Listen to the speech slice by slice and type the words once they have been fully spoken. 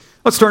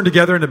Let's turn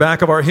together in the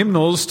back of our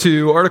hymnals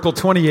to Article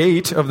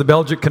 28 of the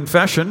Belgic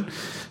Confession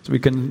as we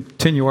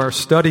continue our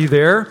study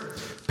there,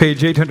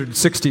 page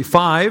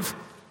 865,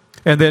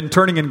 and then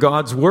turning in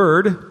God's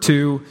Word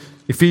to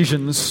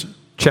Ephesians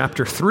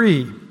chapter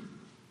 3.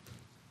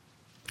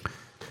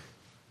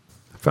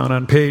 Found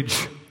on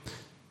page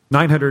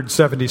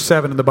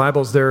 977 in the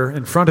Bibles there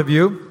in front of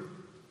you.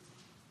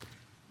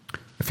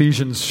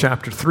 Ephesians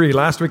chapter 3.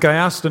 Last week I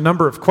asked a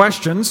number of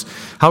questions.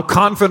 How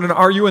confident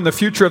are you in the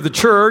future of the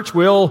church?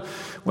 Will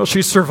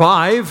she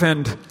survive?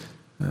 And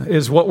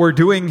is what we're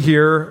doing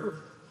here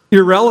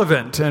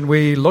irrelevant? And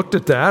we looked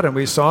at that and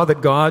we saw that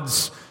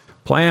God's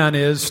plan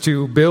is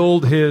to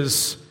build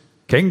His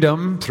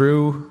kingdom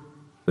through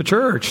the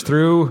church,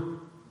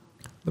 through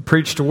the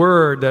preached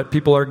word that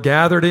people are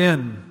gathered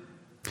in.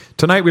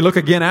 Tonight we look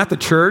again at the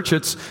church.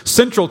 It's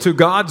central to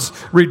God's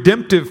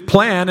redemptive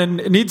plan and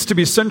it needs to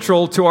be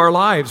central to our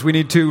lives. We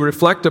need to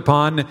reflect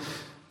upon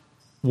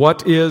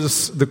what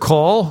is the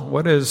call,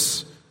 what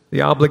is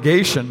the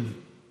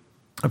obligation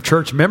of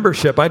church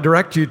membership. I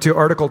direct you to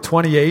Article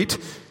 28,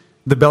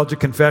 the Belgic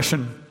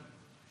Confession,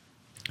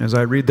 as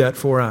I read that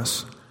for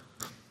us.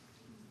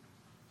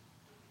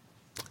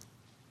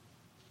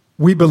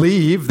 We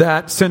believe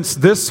that since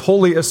this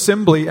holy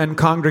assembly and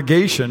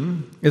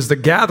congregation is the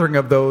gathering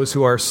of those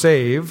who are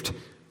saved,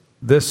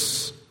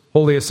 this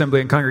holy assembly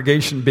and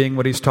congregation being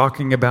what he's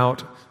talking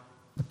about,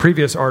 the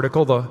previous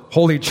article, the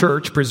holy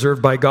church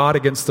preserved by God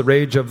against the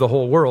rage of the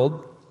whole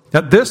world,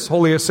 that this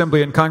holy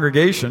assembly and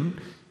congregation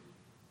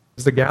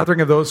is the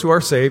gathering of those who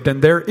are saved,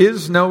 and there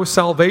is no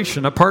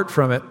salvation apart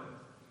from it.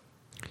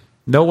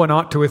 No one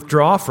ought to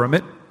withdraw from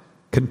it,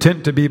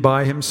 content to be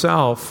by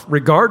himself,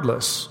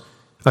 regardless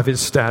of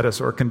his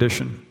status or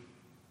condition.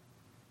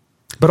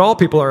 But all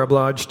people are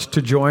obliged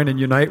to join and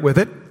unite with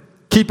it,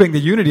 keeping the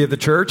unity of the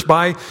church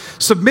by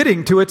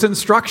submitting to its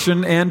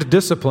instruction and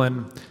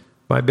discipline,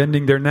 by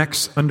bending their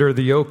necks under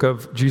the yoke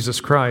of Jesus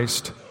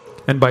Christ,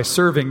 and by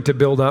serving to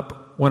build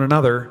up one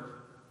another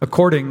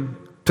according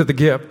to the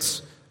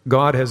gifts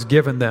God has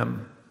given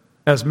them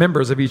as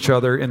members of each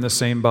other in the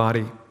same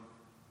body.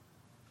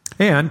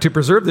 And to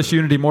preserve this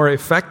unity more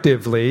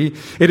effectively,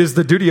 it is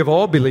the duty of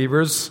all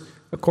believers,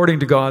 according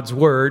to God's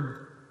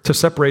word, to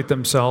separate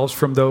themselves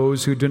from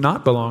those who do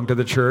not belong to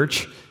the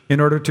church in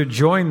order to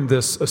join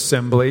this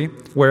assembly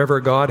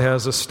wherever God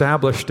has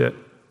established it,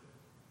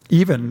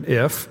 even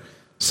if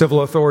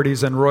civil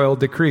authorities and royal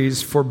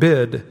decrees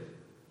forbid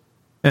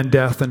and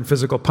death and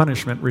physical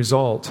punishment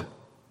result.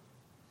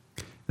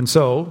 And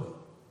so,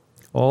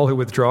 all who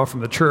withdraw from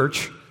the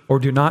church or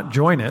do not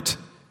join it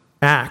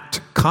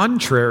act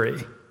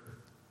contrary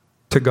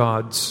to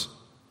God's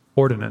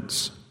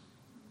ordinance.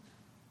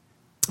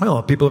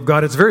 Well, people of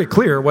God, it's very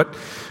clear what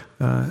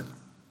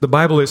the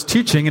Bible is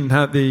teaching and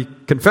how the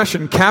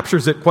confession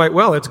captures it quite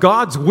well. It's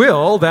God's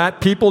will that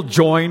people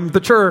join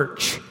the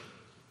church.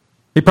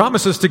 He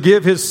promises to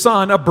give His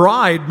Son a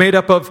bride made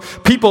up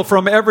of people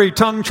from every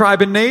tongue,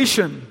 tribe, and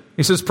nation.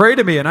 He says, "Pray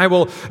to me and I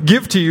will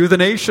give to you the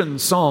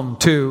nations," Psalm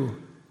 2,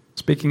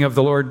 speaking of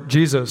the Lord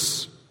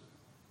Jesus.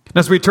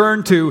 As we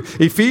turn to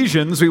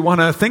Ephesians, we want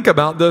to think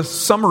about the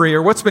summary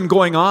or what's been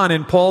going on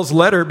in Paul's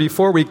letter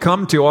before we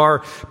come to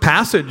our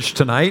passage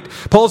tonight.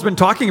 Paul's been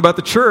talking about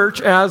the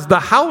church as the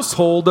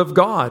household of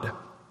God.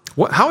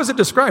 How is it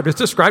described? It's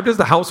described as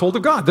the household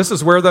of God. This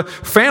is where the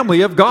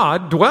family of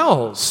God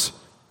dwells.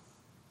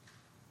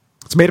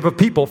 It's made up of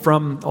people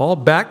from all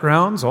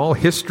backgrounds, all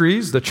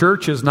histories. The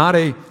church is not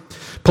a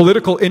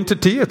political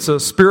entity. It's a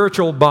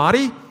spiritual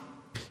body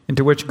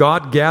into which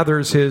God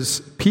gathers His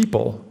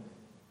people.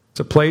 It's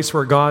a place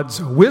where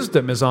God's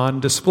wisdom is on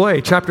display.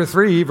 Chapter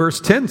 3,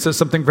 verse 10 says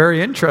something very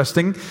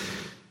interesting.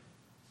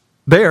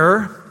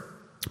 There,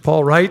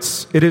 Paul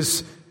writes, "It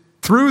is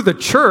through the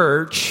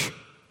church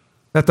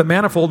that the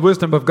manifold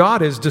wisdom of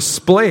God is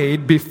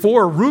displayed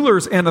before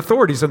rulers and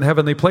authorities in the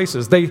heavenly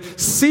places." They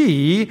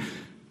see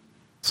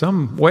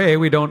some way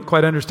we don't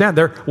quite understand.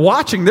 They're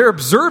watching, they're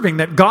observing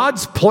that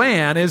God's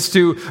plan is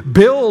to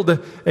build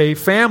a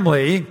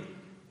family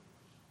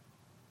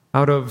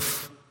out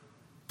of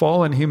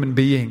fallen human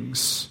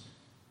beings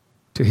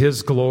to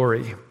His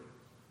glory.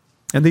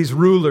 And these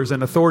rulers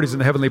and authorities in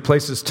the heavenly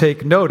places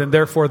take note, and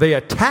therefore they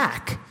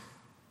attack.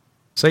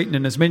 Satan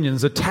and his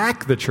minions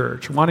attack the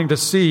church, wanting to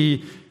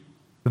see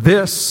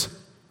this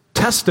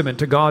testament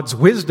to God's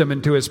wisdom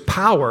and to His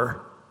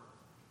power.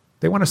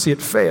 They want to see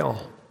it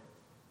fail.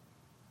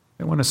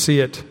 They want to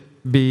see it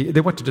they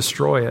want to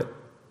destroy it.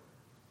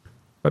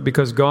 But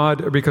because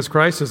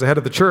Christ is the head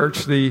of the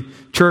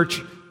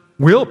church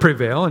will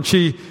prevail, and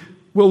she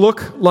will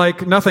look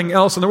like nothing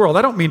else in the world.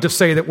 I don't mean to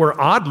say that we're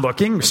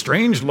odd-looking,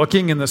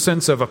 strange-looking in the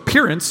sense of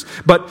appearance,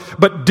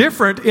 but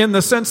different in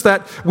the sense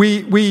that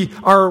we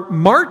are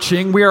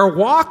marching, we are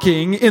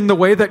walking in the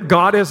way that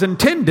God has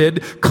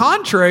intended,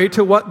 contrary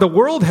to what the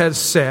world has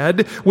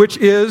said, which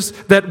is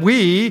that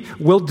we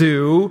will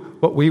do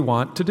what we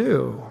want to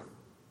do.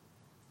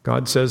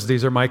 God says,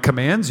 "These are my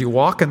commands. You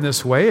walk in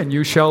this way and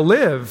you shall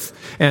live."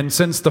 And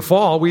since the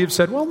fall, we've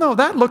said, well, no,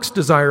 that looks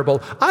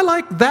desirable. I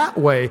like that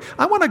way.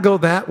 I want to go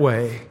that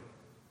way.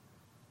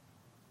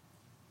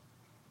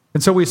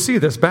 And so we see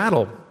this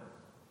battle.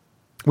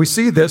 We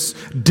see this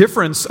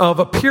difference of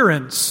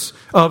appearance,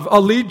 of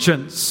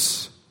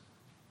allegiance.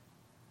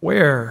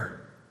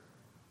 Where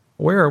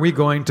are we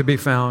going to be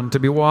found to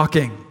be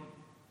walking?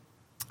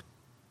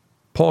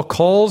 Paul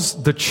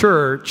calls the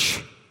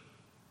church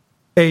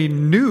a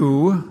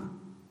new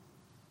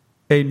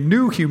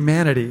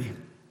humanity.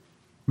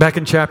 Back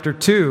in chapter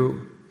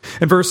 2,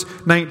 in verse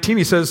 19,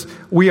 he says,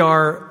 we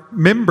are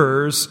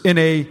members in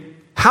a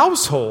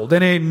household,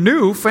 in a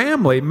new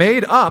family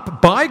made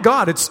up by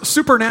God. It's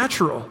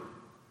supernatural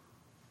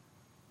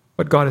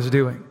what God is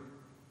doing.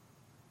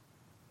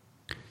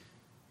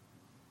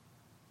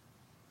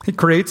 He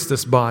creates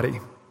this body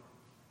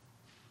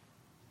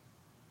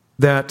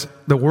that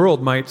the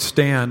world might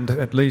stand,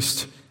 at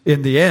least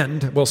in the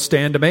end, will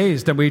stand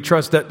amazed. And we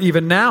trust that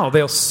even now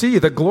they'll see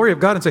the glory of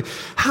God and say,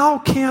 how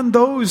can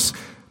those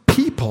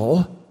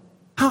people,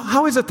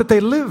 how is it that they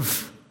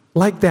live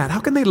like that? How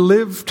can they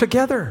live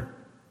together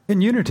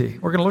in unity?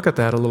 We're going to look at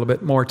that a little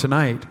bit more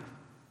tonight.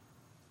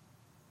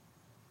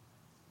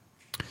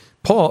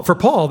 For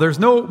Paul, there's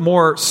no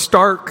more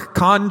stark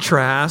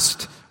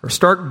contrast or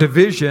stark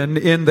division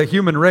in the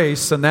human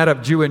race than that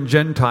of Jew and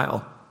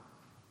Gentile.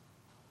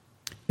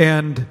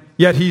 And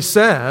yet he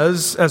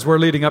says, as we're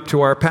leading up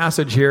to our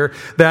passage here,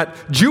 that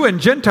Jew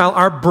and Gentile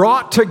are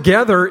brought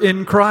together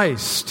in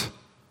Christ.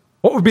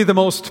 What would be the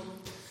most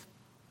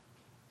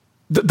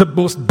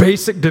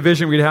basic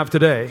division we'd have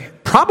today?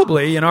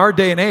 Probably in our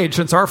day and age,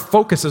 since our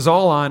focus is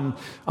all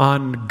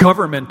on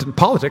government and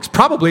politics,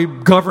 probably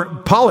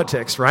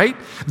politics, right?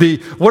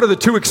 What are the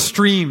two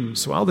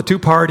extremes? Well, the two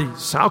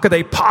parties. How could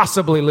they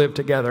possibly live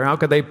together? How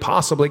could they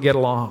possibly get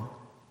along?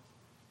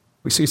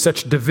 We see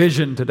such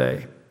division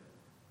today.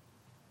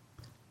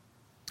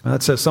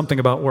 That says something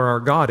about where our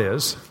God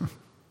is.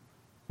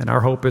 And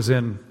our hope is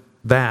in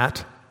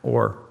that,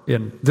 or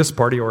in this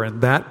party, or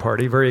in that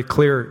party. Very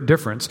clear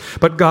difference.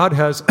 But God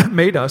has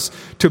made us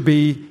to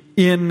be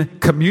in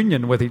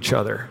communion with each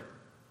other.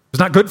 It's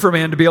not good for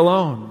man to be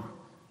alone.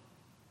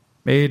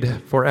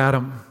 Made for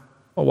Adam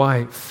a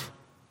wife.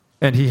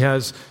 And he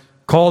has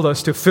called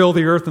us to fill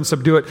the earth and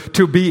subdue it,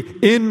 to be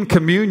in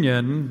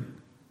communion,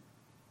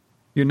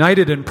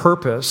 united in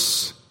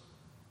purpose,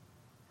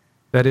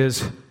 that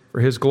is, for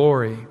his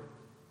glory.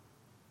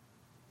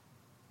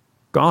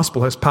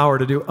 Gospel has power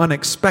to do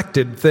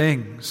unexpected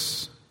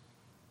things.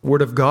 The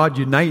Word of God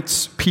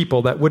unites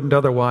people that wouldn't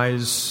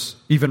otherwise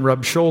even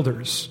rub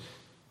shoulders.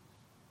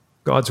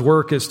 God's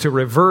work is to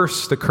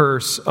reverse the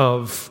curse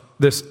of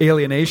this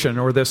alienation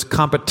or this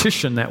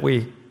competition that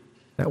we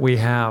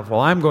have. Well,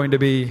 I'm going to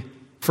be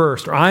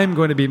first, or I'm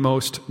going to be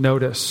most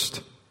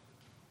noticed.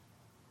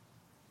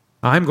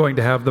 I'm going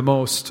to have the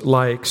most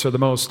likes, or the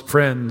most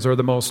friends, or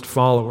the most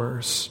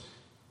followers.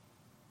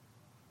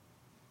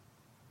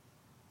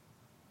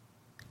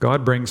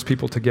 God brings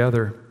people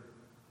together.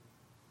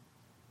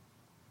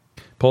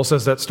 Paul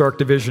says that stark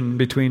division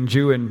between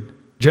Jew and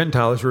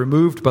Gentile is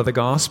removed by the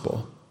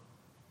gospel.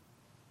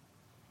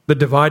 The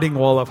dividing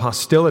wall of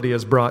hostility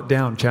is brought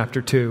down,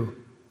 chapter 2.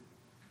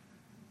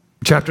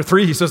 Chapter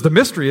 3, he says the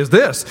mystery is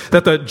this,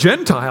 that the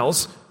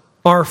Gentiles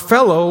are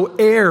fellow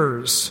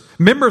heirs,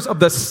 members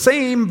of the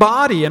same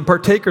body and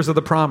partakers of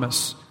the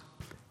promise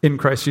in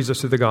Christ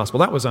Jesus through the gospel.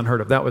 That was unheard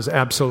of. That was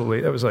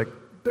like,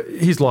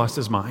 he's lost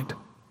his mind.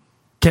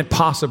 Can't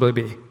possibly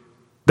be.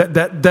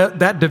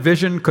 That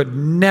division could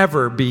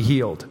never be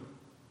healed.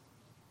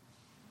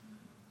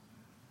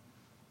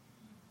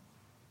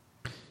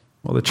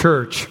 Well, the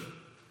church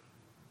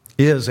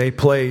is a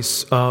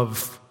place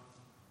of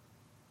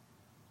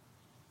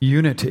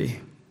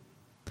unity.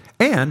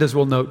 And, as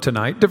we'll note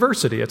tonight,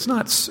 diversity. It's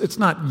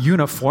not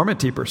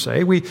uniformity per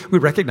se. We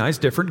recognize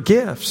different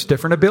gifts,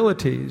 different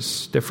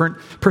abilities, different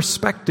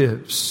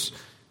perspectives,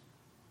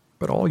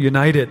 but all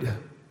united in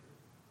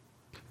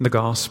the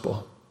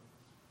gospel.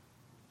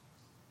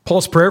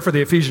 Paul's prayer for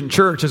the Ephesian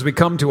church, as we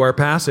come to our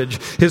passage,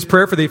 his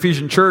prayer for the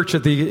Ephesian church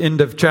at the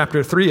end of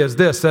chapter 3 is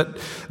this, that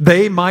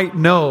they might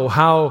know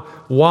how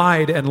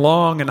wide and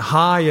long and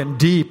high and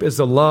deep is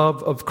the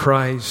love of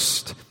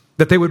Christ,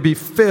 that they would be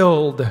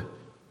filled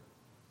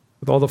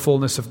with all the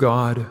fullness of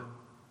God.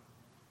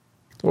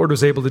 The Lord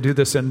was able to do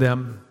this in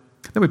them.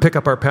 Then we pick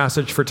up our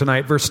passage for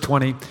tonight, verse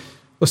 20.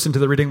 Listen to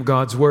the reading of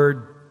God's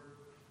word.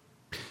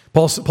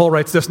 Paul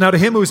writes this, "Now to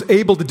him who is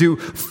able to do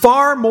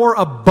far more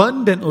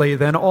abundantly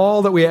than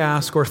all that we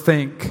ask or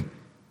think,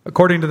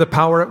 according to the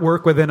power at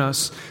work within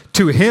us,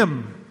 to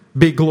him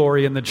be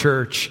glory in the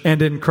church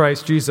and in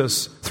Christ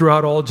Jesus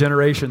throughout all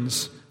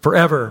generations,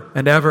 forever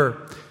and ever.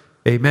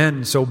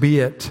 Amen. So be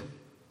it.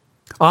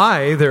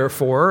 I,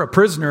 therefore, a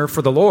prisoner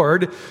for the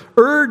Lord,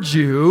 urge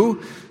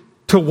you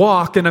to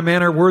walk in a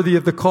manner worthy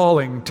of the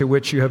calling to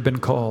which you have been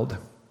called,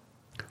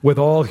 with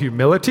all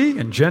humility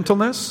and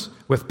gentleness,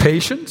 with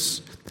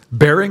patience,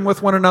 bearing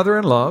with one another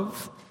in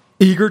love,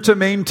 eager to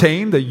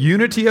maintain the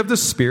unity of the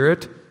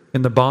Spirit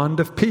in the bond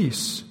of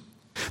peace.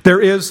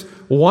 There is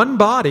one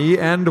body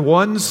and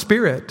one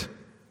Spirit,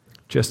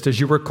 just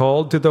as you were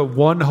called to the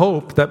one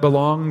hope that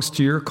belongs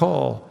to your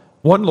call.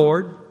 One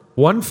Lord,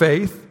 one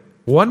faith,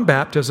 one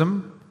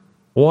baptism,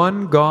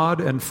 one God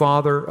and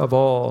Father of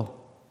all,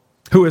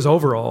 who is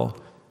over all,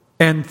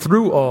 and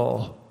through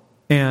all,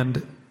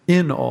 and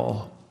in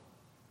all.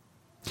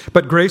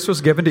 But grace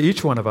was given to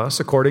each one of us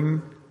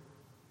according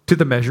to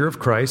the measure of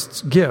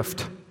Christ's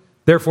gift.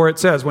 Therefore it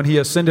says, when he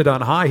ascended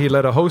on high, he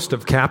led a host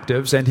of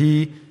captives, and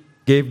he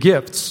gave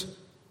gifts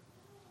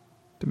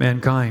to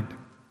mankind.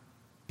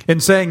 In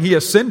saying he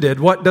ascended,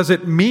 what does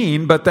it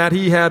mean but that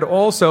he had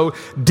also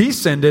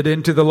descended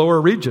into the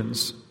lower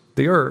regions,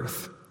 the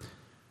earth?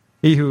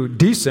 He who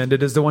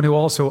descended is the one who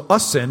also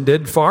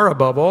ascended far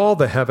above all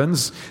the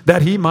heavens,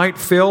 that he might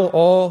fill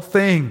all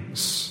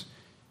things.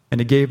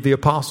 And he gave the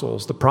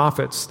apostles, the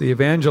prophets, the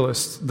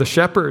evangelists, the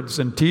shepherds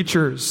and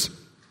teachers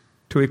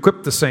to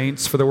equip the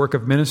saints for the work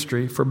of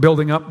ministry, for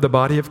building up the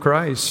body of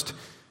Christ,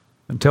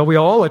 until we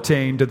all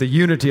attain to the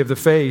unity of the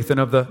faith and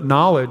of the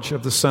knowledge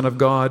of the Son of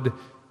God,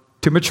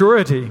 to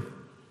maturity,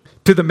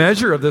 to the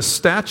measure of the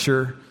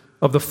stature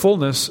of the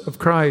fullness of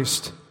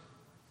Christ,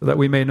 so that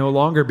we may no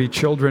longer be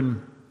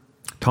children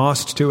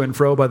tossed to and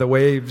fro by the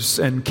waves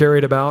and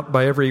carried about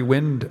by every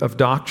wind of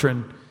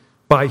doctrine,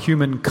 by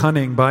human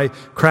cunning, by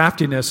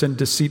craftiness and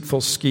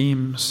deceitful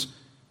schemes.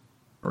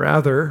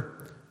 Rather,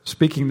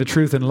 speaking the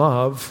truth in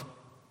love,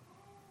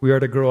 we are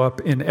to grow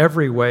up in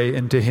every way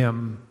into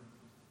Him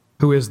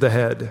who is the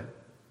head,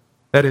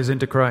 that is,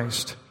 into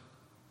Christ,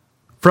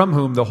 from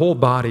whom the whole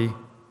body,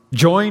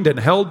 joined and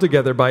held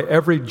together by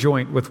every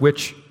joint with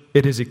which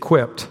it is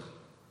equipped,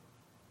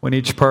 when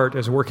each part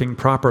is working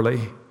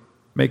properly,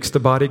 makes the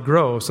body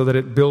grow so that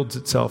it builds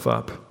itself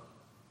up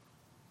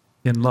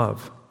in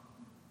love.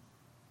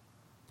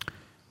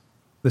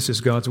 This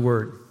is God's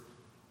Word.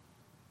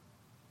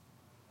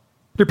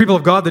 Dear people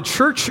of God, the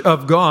church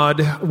of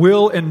God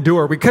will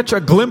endure. We catch a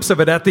glimpse of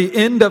it at the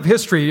end of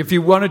history. If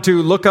you wanted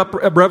to look up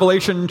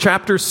Revelation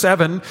chapter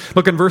 7,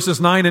 look in verses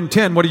 9 and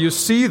 10. What do you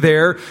see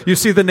there? You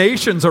see the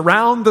nations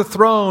around the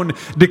throne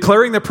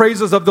declaring the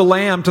praises of the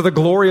Lamb to the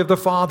glory of the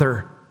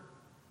Father.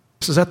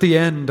 This is at the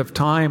end of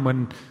time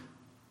when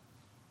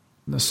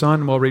the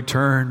Son will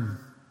return.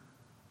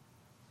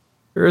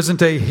 There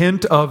isn't a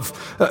hint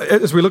of,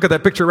 as we look at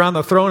that picture around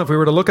the throne, if we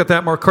were to look at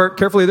that more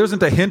carefully, there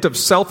isn't a hint of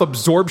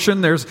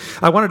self-absorption.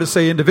 I wanted to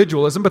say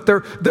individualism, but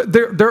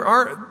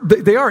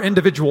they are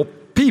individual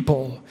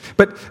people.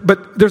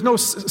 But there's no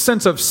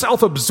sense of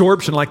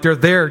self-absorption, like they're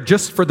there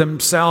just for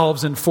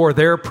themselves and for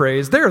their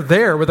praise. They're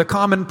there with a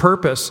common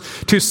purpose,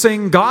 to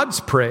sing God's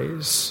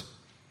praise.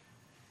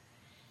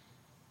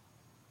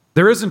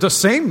 There isn't a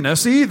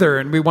sameness either,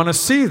 and we want to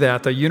see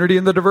that, the unity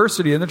and the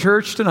diversity in the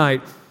church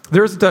tonight.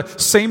 There isn't a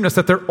sameness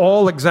that they're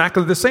all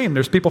exactly the same.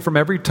 There's people from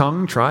every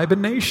tongue, tribe,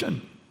 and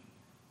nation.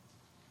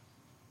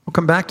 We'll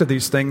come back to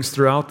these things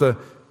throughout the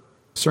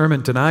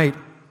sermon tonight.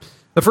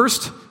 The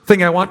first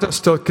thing I want us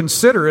to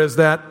consider is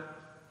that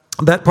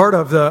part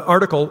of the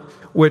article,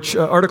 which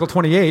Article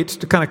 28,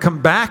 to kind of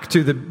come back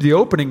to the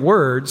opening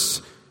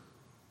words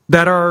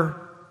that are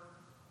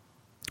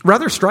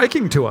rather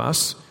striking to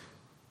us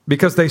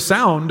because they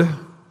sound...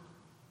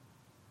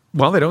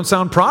 well, they don't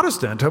sound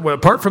Protestant.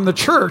 Apart from the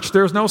church,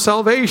 there's no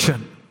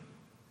salvation.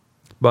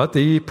 But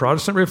the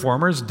Protestant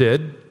reformers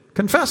did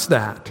confess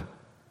that.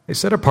 They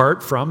said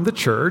apart from the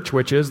church,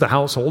 which is the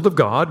household of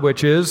God,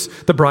 which is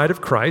the bride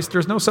of Christ,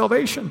 there's no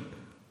salvation.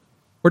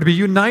 We're to be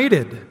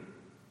united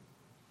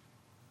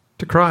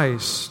to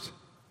Christ,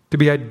 to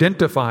be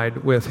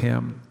identified with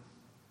Him.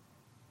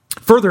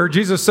 Further,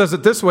 Jesus says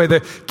it this way: the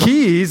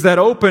keys that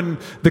open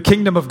the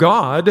kingdom of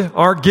God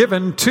are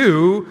given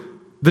to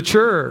the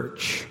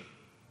church.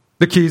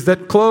 The keys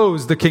that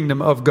close the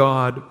kingdom of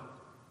God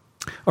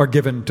are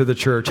given to the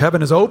church.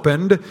 Heaven is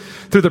opened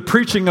through the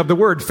preaching of the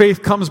word.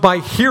 Faith comes by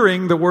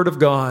hearing the word of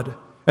God,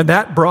 and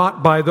that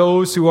brought by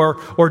those who are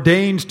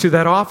ordained to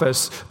that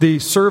office, the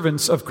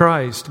servants of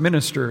Christ,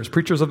 ministers,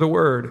 preachers of the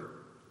word.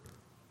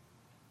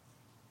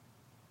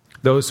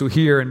 Those who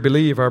hear and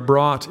believe are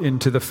brought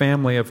into the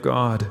family of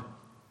God.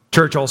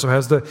 Church also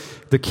has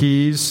the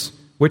keys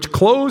which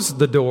close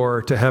the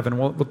door to heaven.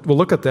 We'll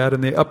look at that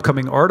in the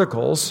upcoming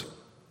articles.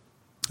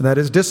 That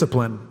is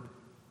discipline.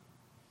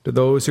 To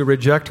those who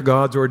reject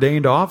God's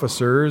ordained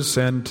officers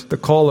and the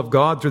call of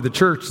God through the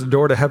church, the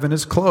door to heaven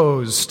is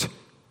closed.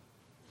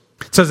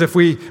 It says if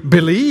we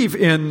believe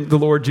in the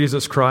Lord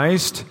Jesus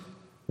Christ,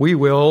 we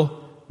will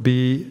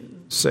be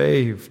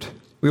saved.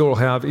 We will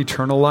have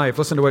eternal life.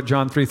 Listen to what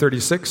John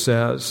 3:36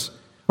 says.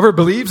 Whoever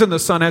believes in the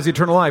Son has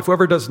eternal life.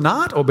 Whoever does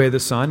not obey the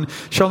Son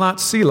shall not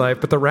see life,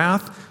 but the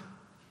wrath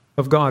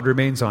of God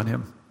remains on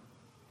him.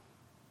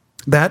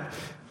 That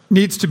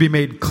needs to be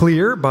made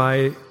clear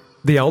by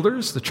the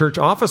elders, the church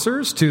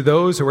officers, to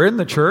those who are in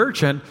the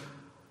church, and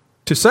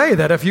to say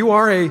that if you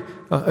are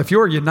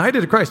united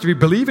to Christ, if you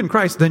believe in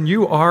Christ, then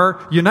you are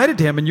united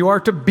to Him, and you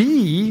are to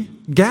be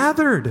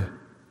gathered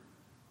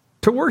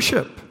to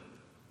worship.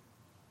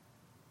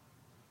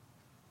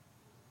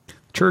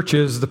 Church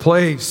is the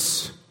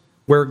place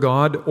where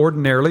God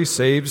ordinarily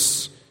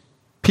saves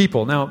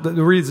people. Now,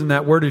 the reason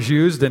that word is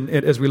used, and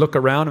as we look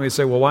around and we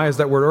say, well, why is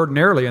that word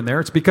ordinarily in there?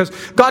 It's because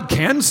God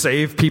can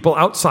save people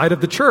outside of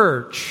the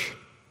church.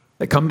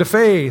 They come to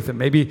faith, and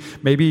maybe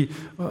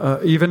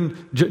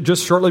even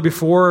just shortly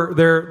before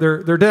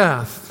their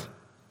death,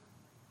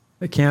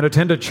 they can't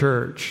attend a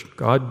church.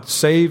 God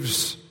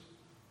saves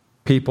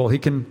people. He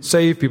can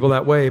save people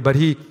that way, but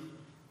He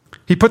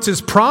puts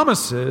His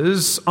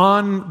promises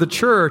on the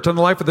church, on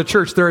the life of the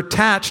church. They're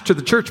attached to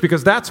the church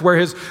because that's where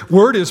His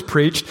word is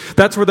preached.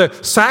 That's where the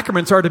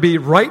sacraments are to be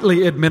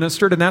rightly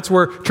administered, and that's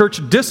where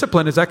church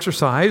discipline is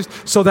exercised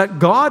so that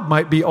God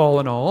might be all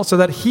in all, so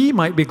that He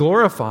might be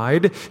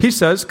glorified. He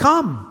says,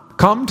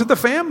 come to the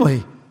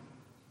family.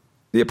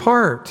 Be a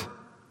part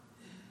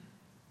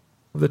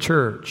of the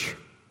church.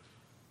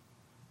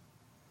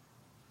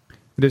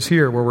 It is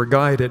here where we're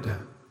guided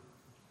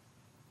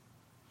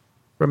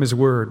from His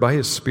Word, by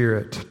His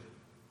Spirit.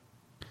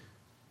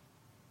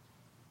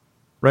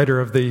 Writer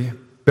of the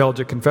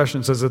Belgic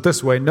Confession says it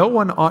this way: no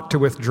one ought to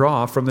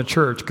withdraw from the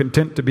church,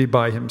 content to be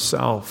by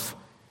himself.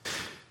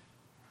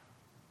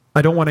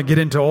 I don't want to get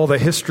into all the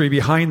history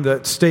behind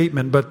that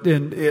statement, but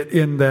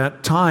in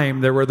that time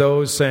there were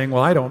those saying,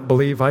 well, I don't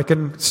believe I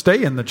can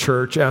stay in the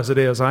church as it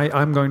is.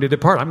 I'm going to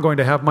depart. I'm going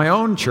to have my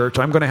own church.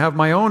 I'm going to have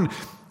my own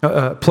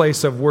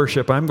place of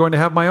worship. I'm going to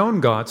have my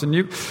own gods.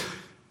 And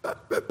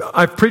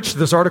I've preached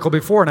this article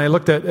before, and I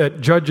looked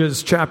at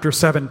Judges chapter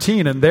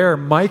 17, and there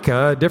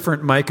Micah, a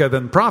different Micah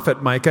than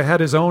prophet Micah, had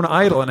his own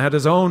idol and had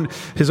his own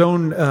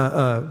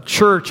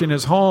church in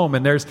his home,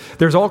 and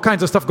there's all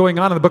kinds of stuff going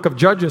on in the book of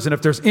Judges, and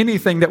if there's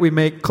anything that we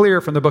make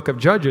clear from the book of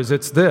Judges,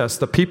 it's this: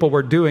 the people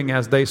were doing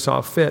as they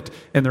saw fit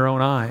in their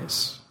own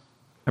eyes.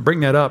 I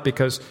bring that up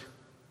because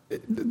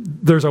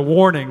there's a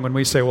warning when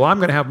we say, well, I'm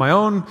going to have my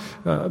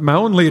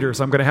own leaders.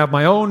 I'm going to have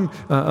my own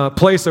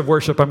place of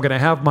worship. I'm going to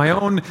have my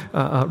own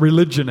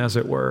religion, as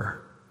it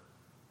were.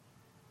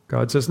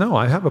 God says, no,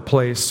 I have a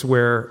place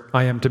where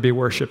I am to be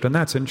worshiped, and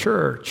that's in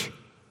church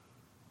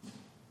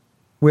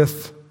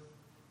with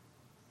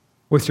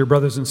your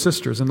brothers and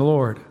sisters in the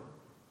Lord.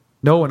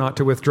 No one ought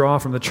to withdraw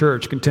from the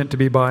church, content to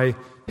be by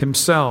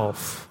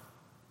himself.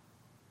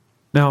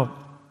 Now,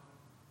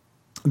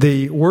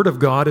 the Word of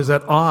God is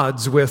at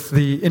odds with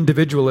the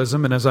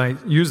individualism, and as I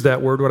use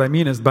that word, what I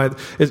mean is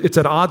it's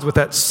at odds with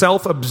that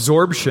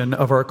self-absorption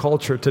of our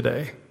culture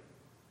today.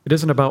 It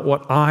isn't about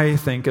what I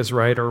think is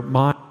right or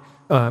my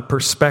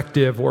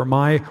perspective or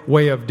my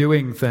way of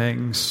doing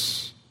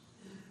things.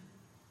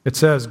 It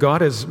says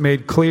God has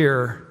made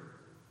clear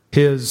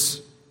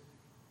His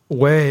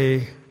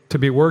way to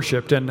be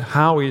worshipped and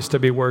how He's to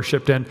be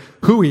worshipped and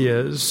who He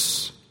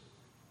is.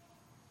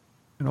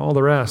 And all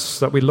the rest,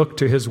 that we look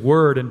to His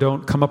Word and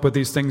don't come up with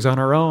these things on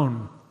our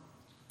own.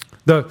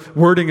 The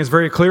wording is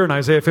very clear in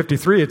Isaiah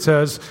 53. It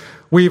says,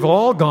 we've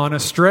all gone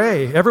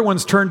astray.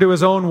 Everyone's turned to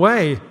his own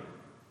way.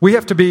 We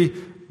have to be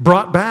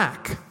brought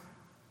back.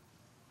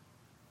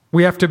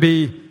 We have to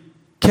be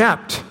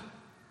kept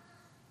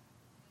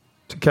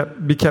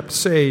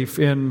safe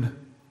in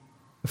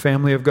the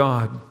family of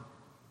God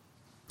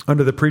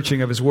under the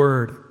preaching of His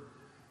Word.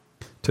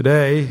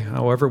 Today,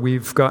 however,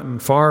 we've gotten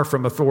far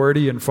from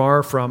authority and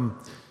far from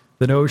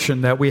the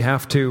notion that we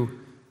have to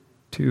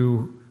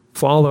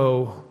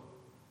follow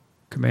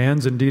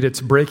commands. Indeed, it's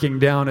breaking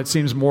down, it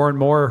seems, more and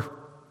more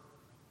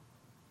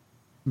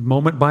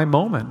moment by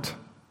moment.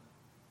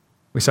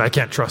 We say, I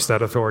can't trust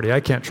that authority. I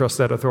can't trust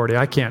that authority.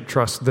 I can't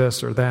trust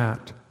this or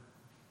that.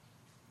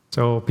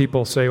 So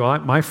people say, well,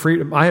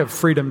 I have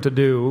freedom to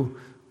do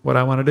what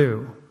I want to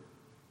do.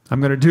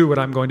 I'm going to do what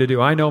I'm going to do.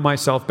 I know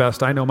myself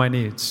best. I know my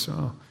needs.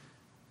 So,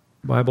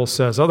 the Bible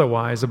says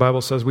otherwise. The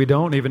Bible says we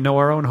don't even know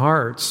our own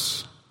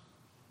hearts.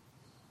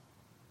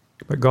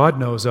 But God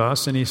knows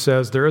us, and He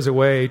says there is a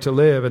way to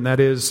live, and that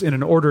is in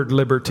an ordered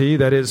liberty,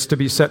 that is to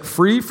be set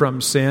free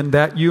from sin,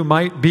 that you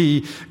might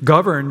be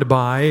governed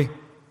by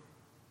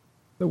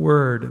the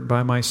Word and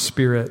by my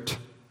Spirit.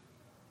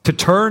 To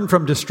turn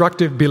from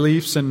destructive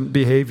beliefs and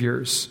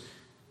behaviors.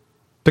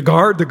 To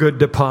guard the good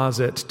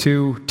deposit.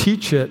 To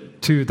teach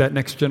it to that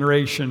next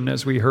generation,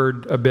 as we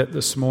heard a bit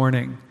this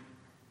morning.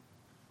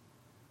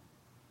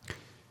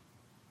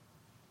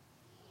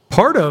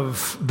 Part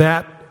of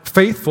that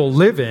faithful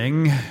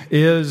living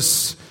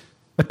is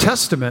a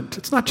testament.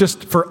 It's not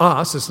just for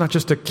us. It's not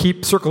just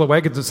to circle the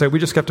wagons and say, we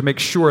just have to make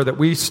sure that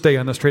we stay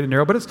on the straight and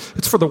narrow, but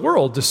it's for the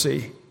world to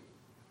see.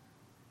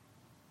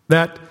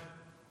 That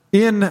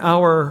in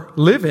our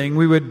living,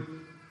 we would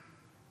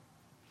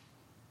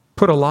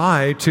put a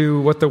lie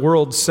to what the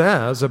world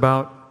says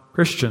about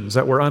Christians,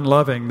 that we're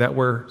unloving, that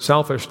we're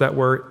selfish, that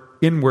we're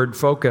inward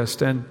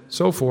focused, and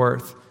so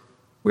forth.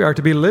 We are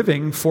to be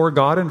living for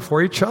God and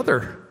for each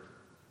other.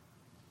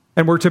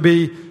 And we're to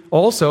be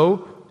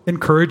also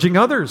encouraging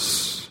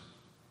others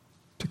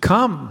to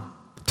come,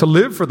 to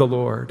live for the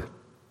Lord,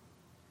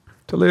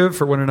 to live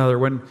for one another.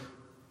 When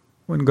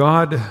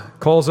God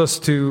calls us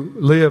to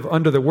live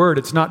under the Word,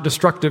 it's not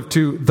destructive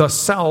to the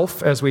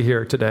self, as we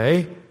hear today.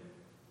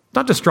 It's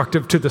not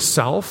destructive to the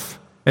self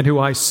and who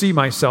I see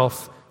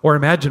myself or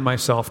imagine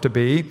myself to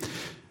be.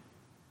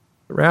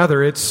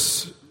 Rather,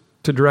 it's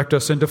to direct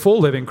us into full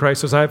living.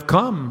 Christ says, I have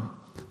come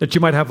that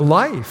you might have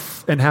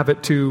life and have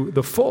it to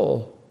the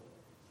full.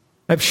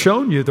 I've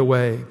shown you the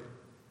way.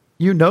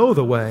 You know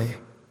the way.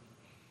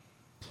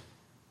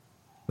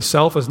 The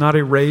self is not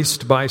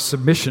erased by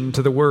submission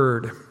to the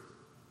Word.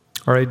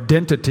 Our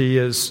identity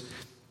is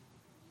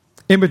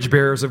image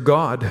bearers of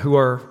God who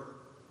are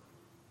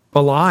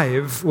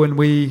alive when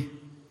we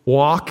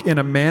walk in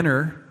a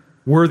manner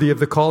worthy of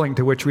the calling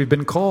to which we've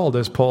been called,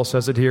 as Paul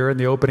says it here in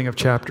the opening of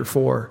chapter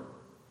 4.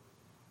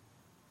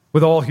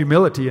 With all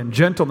humility and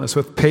gentleness,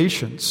 with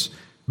patience,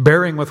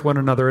 bearing with one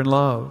another in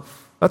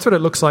love. That's what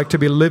it looks like to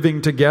be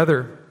living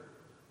together,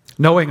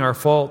 knowing our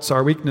faults,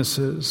 our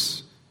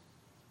weaknesses,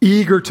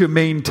 eager to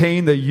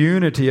maintain the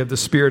unity of the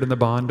Spirit and the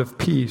bond of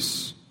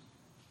peace.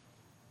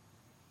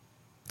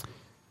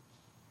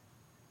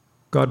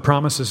 God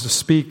promises to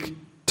speak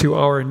to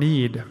our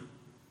need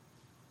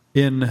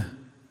in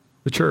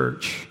the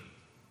church.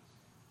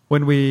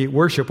 When we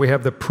worship, we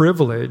have the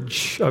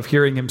privilege of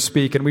hearing Him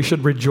speak, and we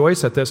should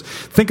rejoice at this.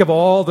 Think of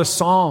all the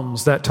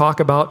Psalms that talk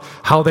about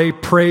how they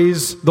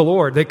praise the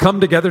Lord. They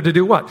come together to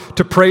do what?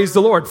 To praise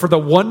the Lord for the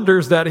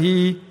wonders that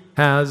He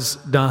has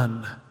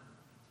done.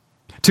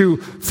 To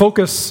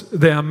focus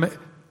them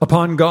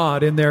upon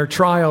God in their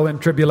trial and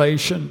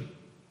tribulation.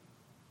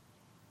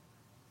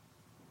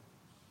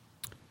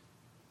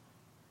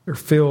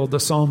 The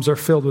Psalms are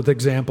filled with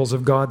examples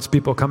of God's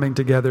people coming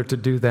together to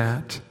do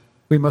that.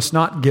 We must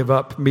not give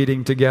up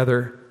meeting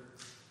together.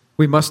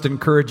 We must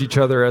encourage each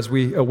other as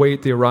we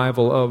await the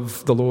arrival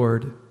of the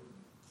Lord.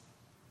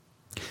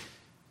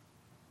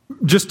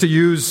 Just to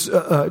use,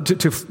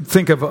 to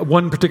think of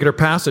one particular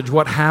passage,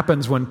 what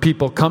happens when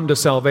people come to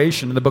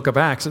salvation in the book of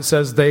Acts? It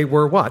says they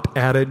were what?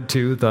 Added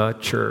to the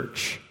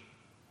church.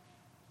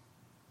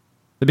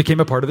 They became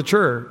a part of the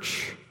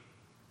church.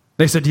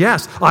 They said,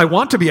 yes, I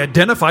want to be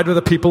identified with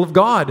the people of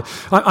God.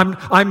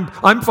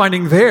 I'm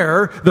finding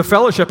there the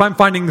fellowship. I'm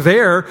finding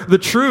there the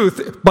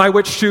truth by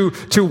which to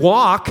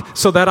walk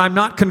so that I'm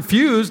not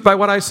confused by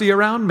what I see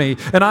around me.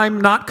 And I'm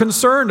not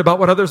concerned about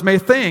what others may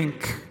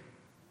think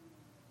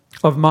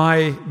of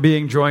my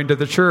being joined to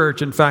the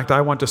church. In fact, I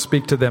want to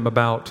speak to them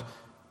about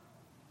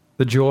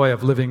the joy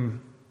of living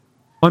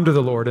under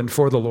the Lord and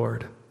for the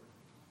Lord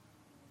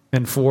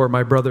and for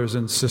my brothers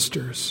and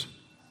sisters.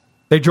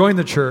 They joined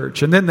the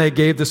church, and then they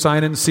gave the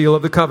sign and seal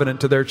of the covenant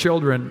to their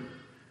children,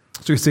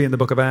 as we see in the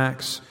book of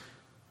Acts.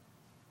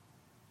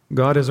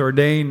 God has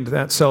ordained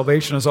that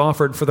salvation is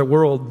offered for the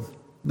world,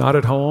 not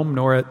at home,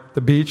 nor at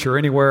the beach or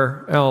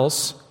anywhere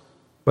else,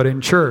 but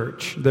in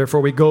church.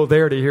 Therefore, we go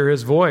there to hear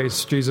His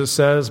voice. Jesus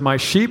says, my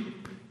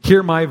sheep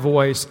hear my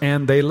voice,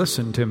 and they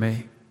listen to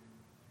me.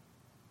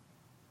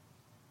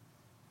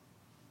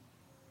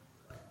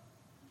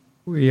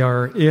 We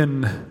are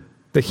in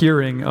the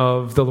hearing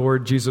of the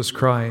Lord Jesus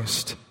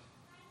Christ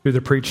through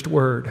the preached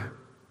word.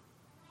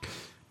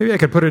 Maybe I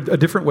could put it a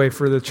different way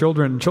for the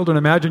children. Children,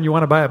 imagine you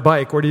want to buy a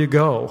bike. Where do you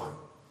go?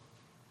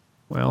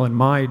 Well, in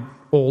my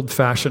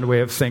old-fashioned way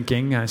of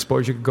thinking, I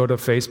suppose you could go to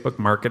Facebook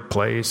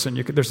Marketplace, and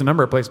there's a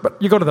number of places,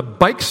 but you go to the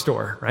bike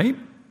store, right?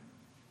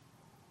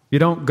 You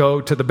don't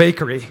go to the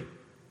bakery.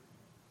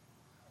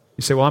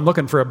 You say, well, I'm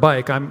looking for a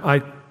bike.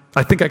 I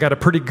think I got a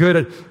pretty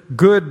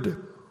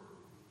good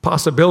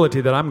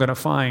possibility that I'm going to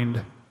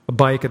find a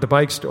bike at the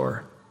bike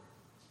store.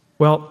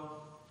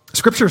 Well,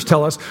 Scriptures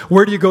tell us,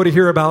 where do you go to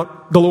hear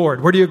about the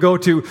Lord? Where do you go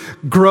to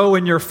grow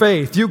in your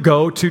faith? You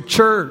go to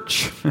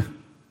church.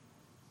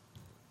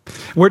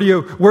 Where do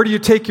you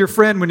take your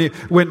friend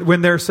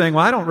when they're saying,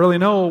 well, I don't really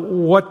know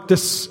what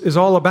this is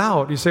all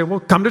about? You say,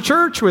 well, come to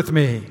church with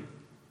me.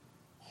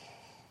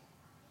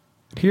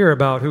 Hear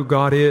about who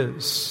God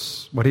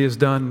is, what He has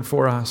done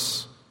for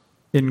us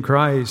in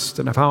Christ,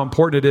 and of how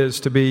important it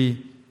is to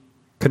be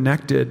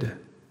connected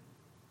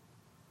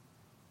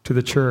to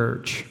the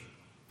church.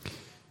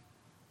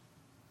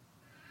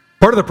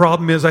 Part of the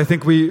problem is, I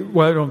think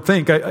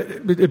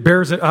it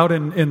bears it out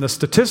in the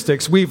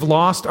statistics. We've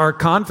lost our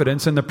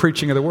confidence in the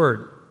preaching of the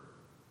Word.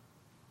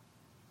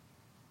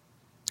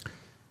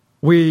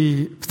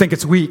 We think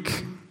it's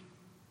weak,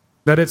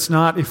 that it's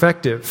not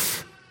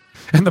effective.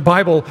 And the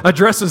Bible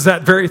addresses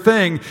that very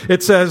thing.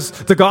 It says,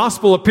 the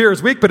gospel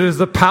appears weak, but it is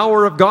the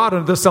power of God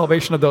unto the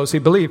salvation of those who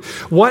believe.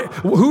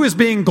 Who is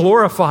being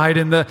glorified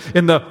in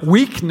the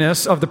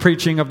weakness of the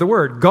preaching of the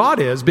word?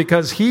 God is,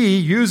 because He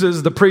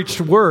uses the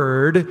preached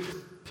word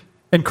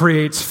and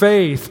creates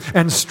faith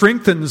and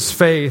strengthens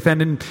faith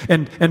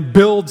and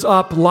builds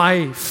up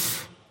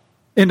life.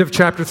 End of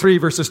chapter 3,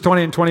 verses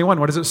 20 and 21.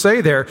 What does it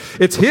say there?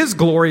 It's His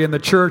glory in the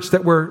church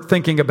that we're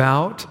thinking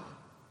about.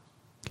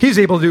 He's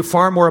able to do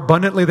far more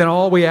abundantly than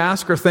all we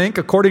ask or think,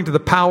 according to the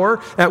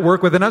power at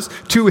work within us.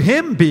 To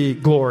Him be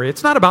glory.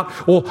 It's not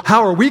about, well,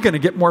 how are we going to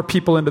get more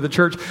people into the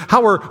church?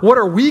 What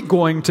are we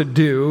going to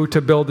do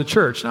to build the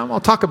church? Now, I'll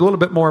talk a little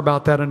bit more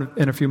about that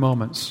in a few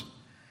moments.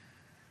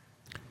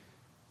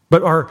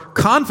 But our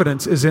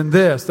confidence is in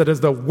this, that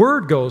as the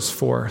word goes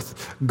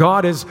forth,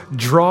 God is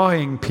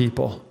drawing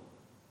people.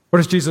 What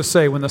does Jesus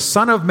say? When the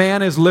Son of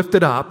Man is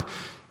lifted up,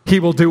 He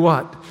will do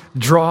what?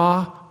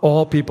 Draw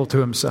all people to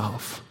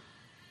Himself.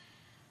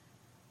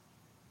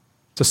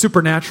 It's a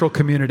supernatural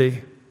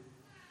community.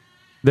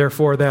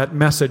 Therefore, that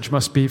message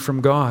must be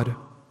from God.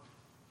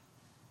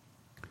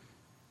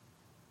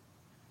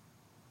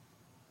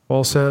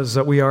 Paul says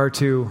that we are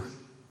to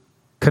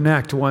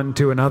connect one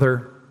to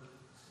another,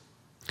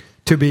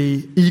 to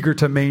be eager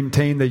to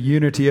maintain the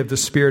unity of the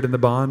Spirit in the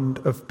bond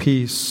of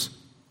peace,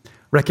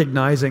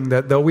 recognizing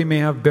that though we may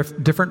have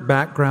different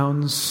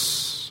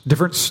backgrounds,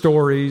 different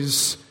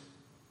stories,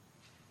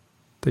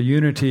 the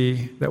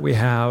unity that we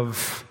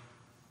have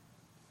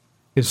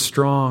is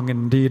strong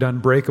and indeed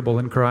unbreakable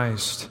in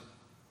Christ.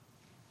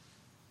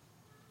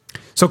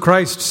 So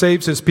Christ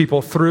saves his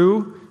people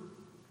through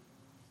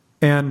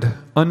and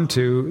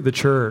unto the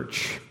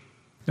church.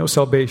 No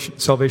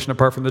salvation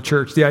apart from the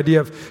church. The idea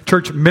of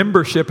church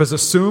membership is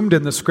assumed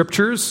in the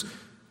Scriptures.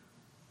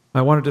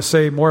 I wanted to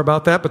say more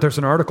about that, but there's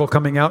an article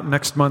coming out in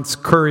next month's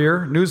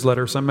Courier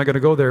newsletter, so I'm not going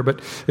to go there.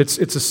 But it's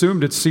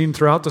assumed, it's seen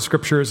throughout the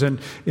Scriptures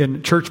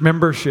in church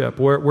membership.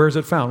 Where is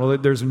it found? Well,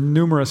 there's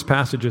numerous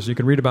passages. You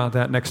can read about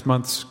that next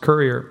month's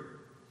Courier.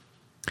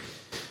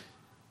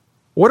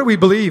 What do we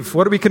believe?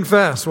 What do we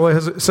confess?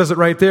 Well, it says it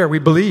right there. We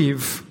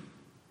believe,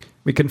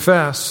 we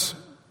confess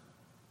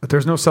that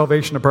there's no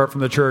salvation apart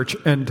from the church,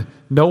 and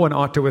no one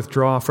ought to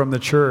withdraw from the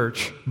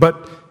church,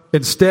 but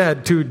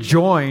instead to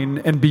join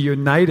and be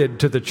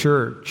united to the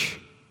church.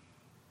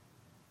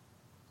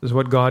 This is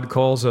what God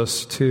calls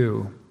us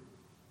to.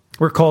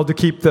 We're called to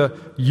keep the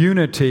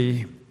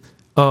unity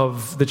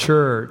of the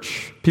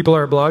church. People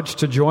are obliged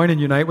to join and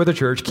unite with the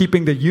church,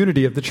 keeping the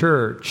unity of the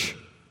church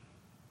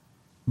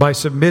by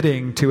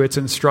submitting to its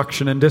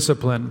instruction and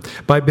discipline,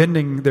 by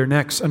bending their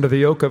necks under the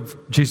yoke of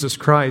Jesus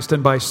Christ,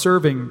 and by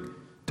serving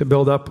to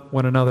build up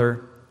one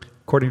another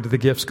according to the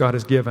gifts God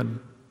has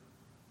given.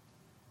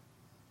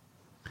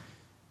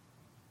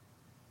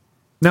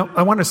 Now,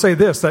 I want to say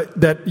this,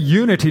 that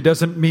unity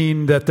doesn't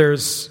mean that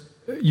there's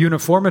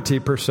uniformity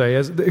per se.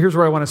 Here's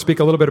where I want to speak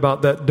a little bit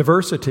about that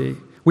diversity.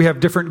 We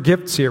have different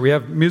gifts here. We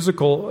have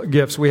musical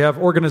gifts. We have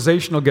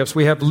organizational gifts.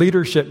 We have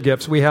leadership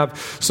gifts. We have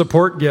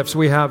support gifts.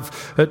 We have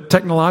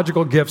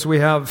technological gifts. We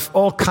have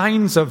all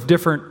kinds of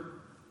different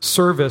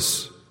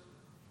service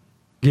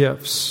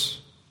gifts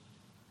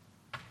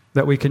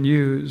that we can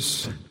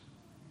use.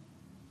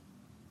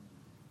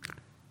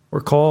 We're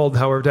called,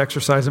 however, to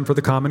exercise them for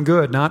the common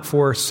good, not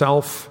for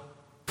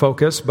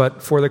self-focus,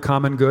 but for the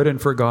common good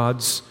and for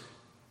God's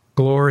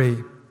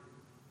glory.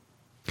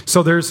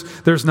 So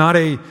there's not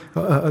a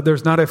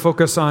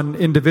focus on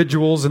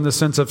individuals in the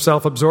sense of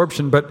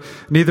self-absorption, but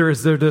neither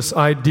is there this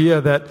idea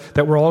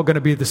that we're all going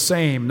to be the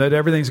same, that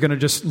everything's going to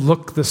just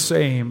look the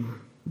same.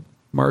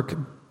 Mark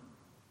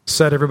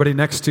set everybody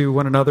next to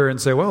one another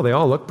and say, well, they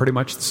all look pretty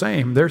much the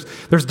same. There's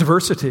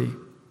diversity.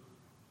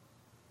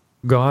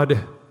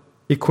 God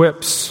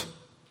equips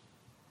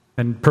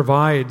and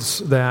provides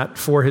that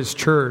for his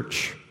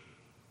church.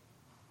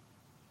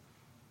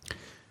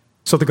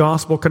 So the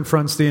gospel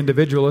confronts the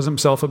individualism,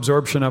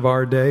 self-absorption of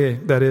our day,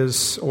 that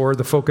is, or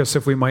the focus,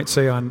 if we might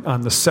say,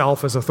 on the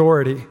self as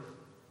authority.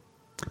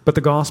 But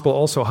the gospel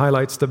also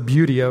highlights the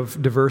beauty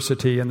of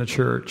diversity in the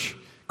church.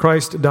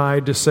 Christ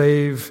died to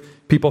save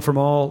people from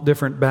all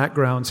different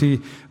backgrounds.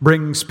 He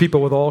brings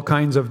people with all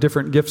kinds of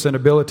different gifts and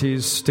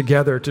abilities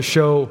together to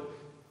show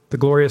the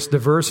glorious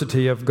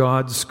diversity of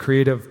God's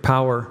creative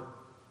power,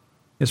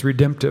 his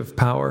redemptive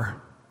power.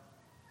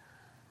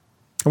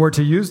 And we're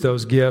to use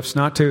those gifts,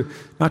 not to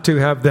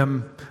have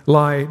them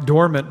lie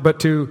dormant,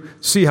 but to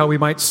see how we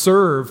might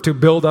serve to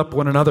build up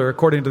one another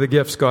according to the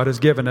gifts God has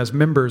given as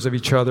members of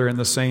each other in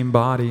the same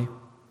body.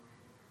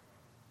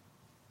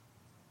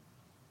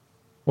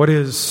 What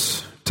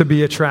is to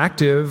be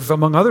attractive,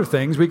 among other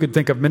things? We could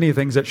think of many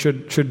things that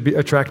should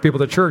attract people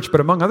to church, but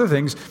among other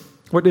things,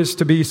 what is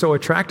to be so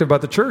attractive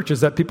about the church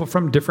is that people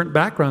from different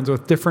backgrounds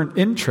with different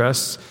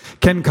interests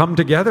can come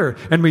together,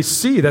 and we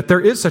see that there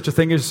is such a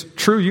thing as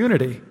true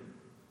unity.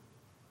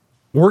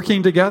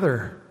 Working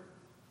together,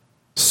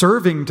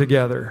 serving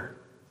together,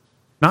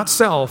 not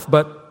self,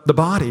 but the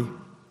body.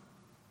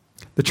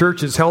 The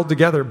church is held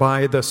together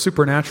by the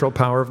supernatural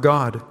power of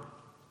God.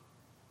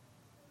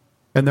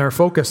 And their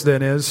focus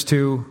then is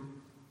to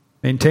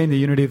maintain the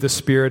unity of the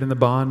Spirit and the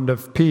bond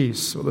of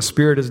peace. Well, the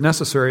Spirit is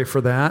necessary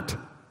for that.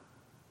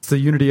 It's the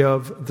unity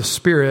of the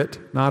Spirit,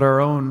 not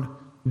our own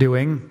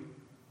doing,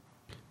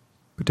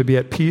 but to be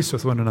at peace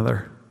with one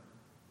another.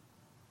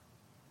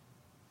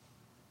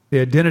 The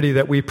identity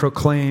that we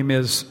proclaim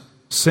is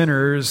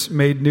sinners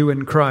made new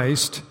in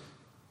Christ,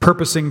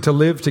 purposing to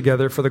live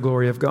together for the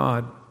glory of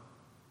God.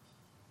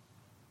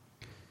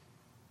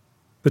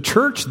 The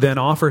church then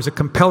offers a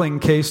compelling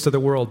case to the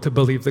world to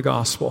believe the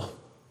gospel.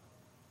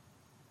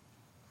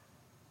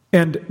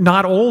 And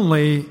not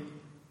only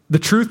the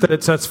truth that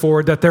it sets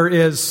forward, that there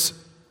is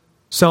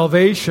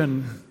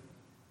salvation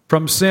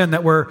from sin,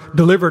 that we're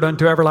delivered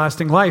unto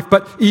everlasting life,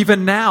 but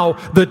even now,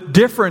 the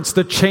difference,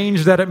 the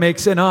change that it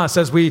makes in us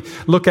as we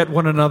look at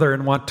one another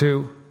and want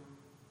to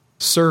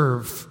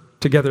serve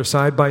together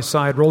side by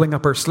side, rolling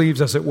up our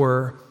sleeves as it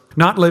were,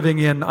 not living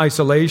in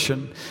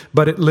isolation,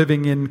 but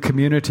living in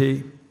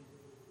community.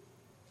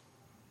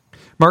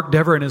 Mark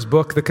Dever, in his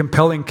book, The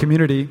Compelling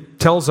Community,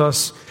 tells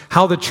us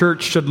how the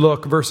church should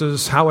look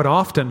versus how it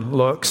often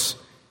looks.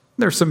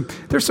 There's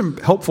some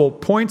helpful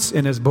points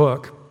in his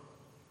book.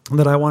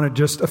 that I wanted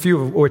just a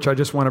few of which I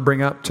just want to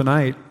bring up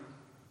tonight.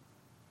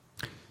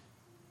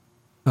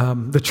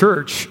 The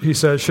church, he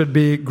says, should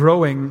be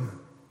growing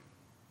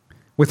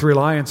with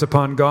reliance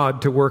upon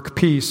God to work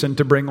peace and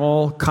to bring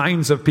all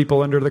kinds of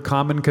people under the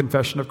common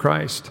confession of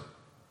Christ.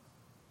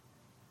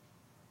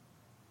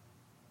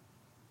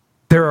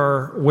 There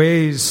are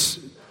ways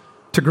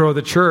to grow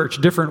the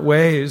church, different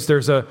ways.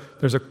 There's a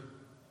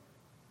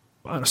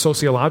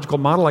sociological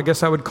model, I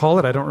guess I would call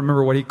it. I don't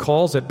remember what he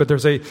calls it, but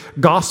there's a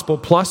gospel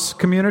plus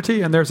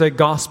community and there's a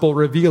gospel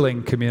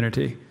revealing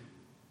community.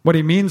 What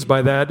he means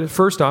by that,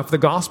 first off, the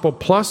gospel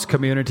plus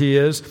community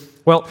is,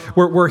 well,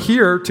 we're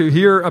here to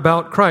hear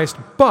about Christ,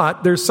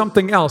 but there's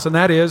something else, and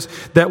that is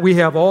that we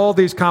have all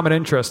these common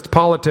interests: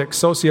 politics,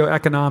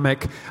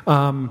 socioeconomic.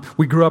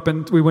 We grew up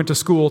and we went to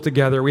school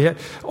together. We had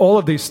all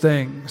of these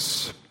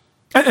things.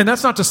 And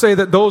that's not to say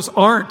that those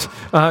aren't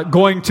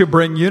going to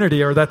bring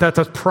unity or that that's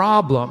a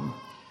problem.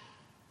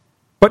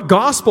 But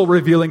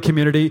gospel-revealing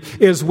community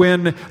is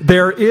when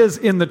there is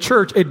in the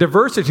church a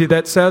diversity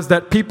that says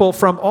that people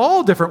from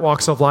all different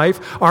walks of life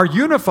are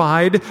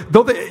unified,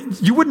 though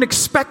you wouldn't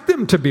expect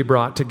them to be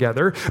brought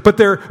together, but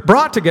they're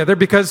brought together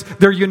because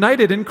they're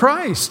united in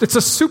Christ. It's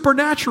a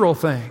supernatural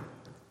thing.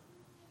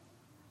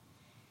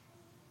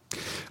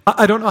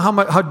 I don't know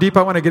how deep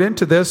I want to get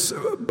into this,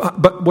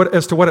 but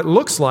as to what it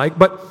looks like,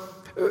 but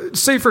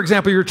say, for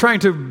example, you're trying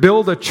to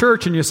build a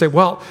church and you say,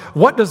 well,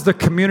 what does the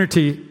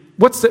community,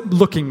 what's it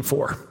looking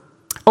for?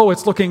 Oh,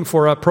 it's looking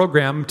for a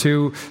program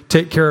to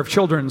take care of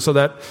children so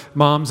that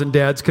moms and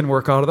dads can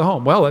work out of the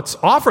home. Well, let's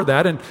offer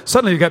that, and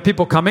suddenly you've got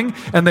people coming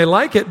and they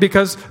like it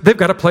because they've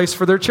got a place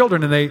for their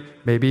children and they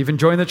maybe even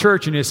join the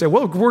church, and you say,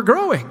 well, we're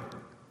growing.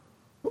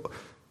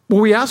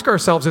 Well, we ask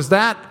ourselves, is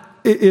that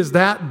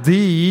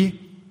the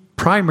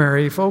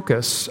primary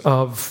focus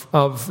of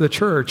the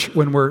church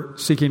when we're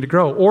seeking to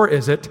grow? Or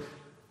is it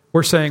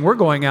we're saying we're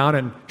going out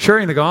and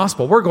sharing the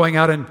gospel, we're going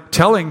out and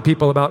telling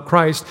people about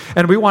Christ,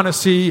 and we want to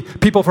see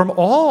people from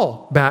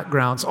all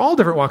backgrounds, all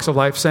different walks of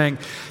life saying,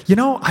 you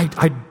know,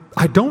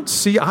 I don't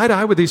see eye to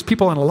eye with these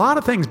people on a lot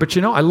of things, but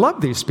you know, I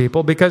love these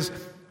people because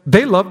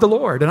they love the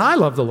Lord and I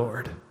love the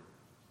Lord.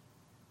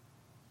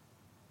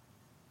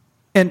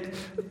 And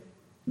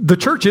the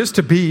church is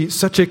to be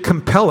such a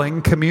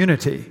compelling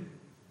community.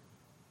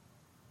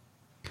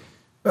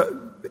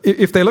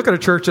 If they look at a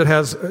church that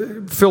has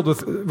filled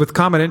with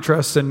common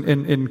interests and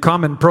in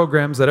common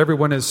programs that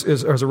everyone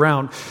is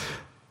around,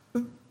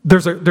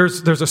 there's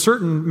a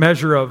certain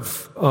measure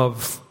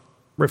of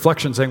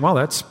reflection saying, well,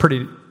 that's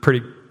pretty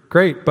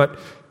great, but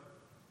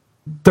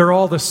they're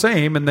all the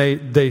same and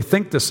they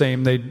think the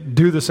same, they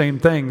do the same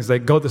things, they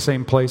go the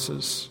same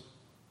places.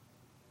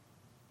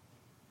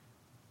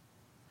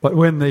 But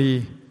when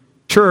the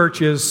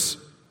church is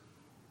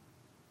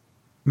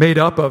made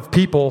up of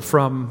people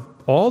from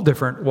all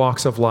different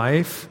walks of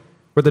life,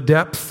 where the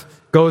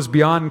depth goes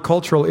beyond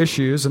cultural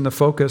issues and the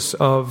focus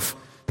of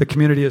the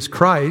community is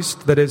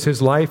Christ, that is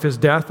his life, his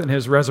death, and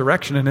his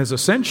resurrection and his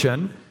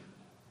ascension,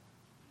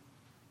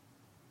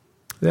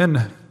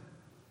 then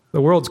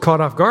the world's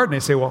caught off guard and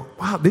they say, well,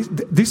 wow,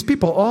 these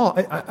people all,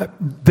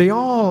 they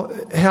all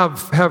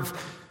have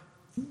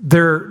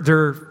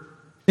their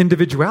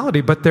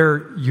individuality, but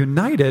they're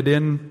united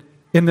in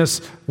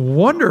this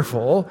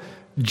wonderful,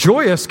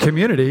 joyous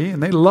community,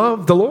 and they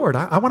love the Lord.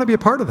 I want to be a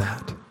part of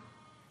that.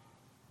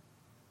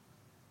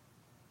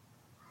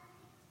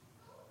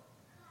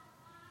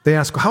 They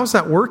ask, how is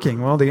that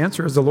working? Well, the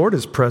answer is the Lord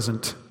is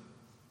present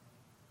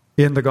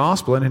in the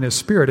gospel and in his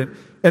spirit.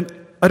 And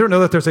I don't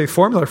know that there's a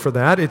formula for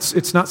that.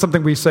 It's not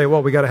something we say,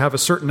 well, we got to have a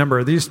certain number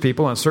of these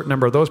people and a certain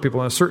number of those people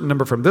and a certain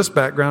number from this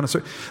background.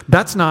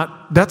 That's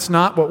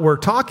not what we're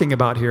talking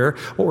about here.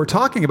 What we're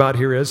talking about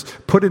here is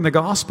putting the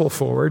gospel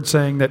forward,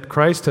 saying that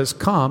Christ has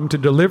come to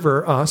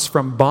deliver us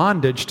from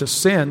bondage to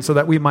sin so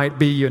that we might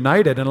be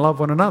united and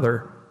love one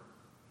another.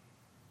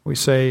 We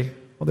say,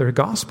 well, their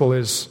gospel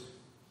is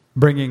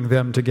bringing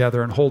them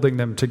together and holding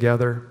them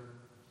together.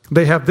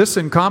 They have this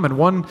in common: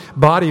 one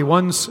body,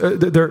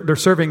 they're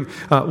serving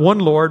one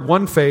Lord,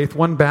 one faith,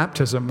 one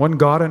baptism, one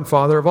God and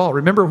Father of all.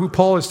 Remember who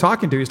Paul is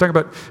talking to. He's talking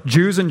about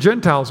Jews and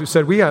Gentiles who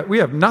said, we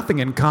have nothing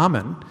in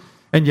common,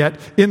 and yet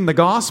in the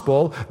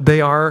gospel they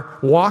are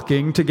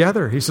walking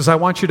together. He says, I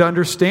want you to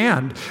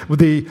understand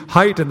the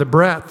height and the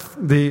breadth,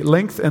 the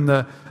length and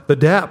the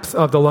depth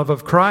of the love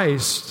of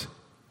Christ,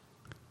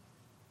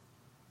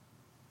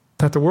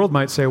 that the world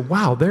might say,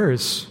 wow,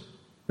 there's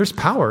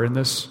power in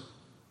this,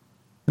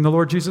 in the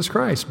Lord Jesus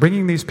Christ,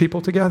 bringing these people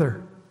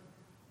together.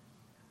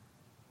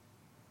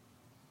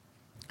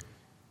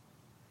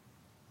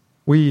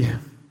 We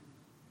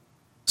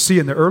see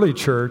in the early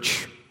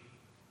church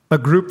a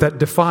group that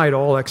defied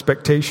all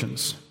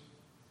expectations.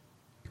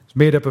 It's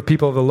made up of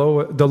people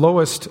of the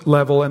lowest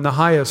level and the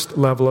highest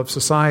level of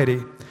society.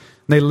 And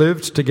they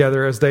lived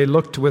together as they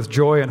looked with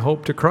joy and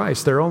hope to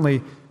Christ, their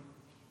only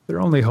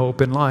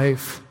hope in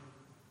life.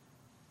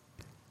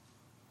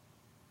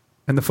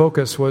 And the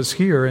focus was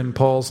here in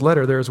Paul's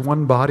letter. There is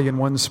one body and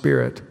one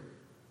spirit,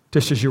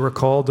 just as you were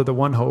called to the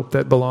one hope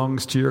that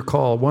belongs to your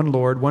call. One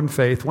Lord, one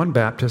faith, one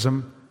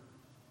baptism,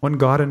 one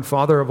God and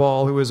Father of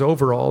all, who is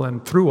over all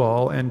and through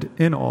all and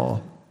in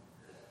all.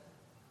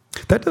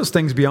 That does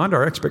things beyond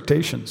our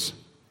expectations.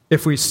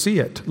 If we see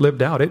it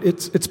lived out,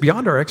 it's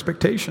beyond our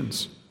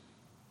expectations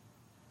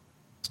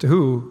as to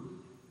who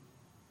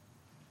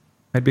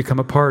might become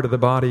a part of the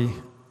body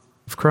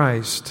of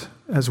Christ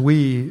as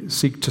we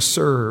seek to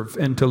serve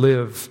and to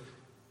live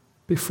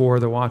before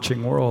the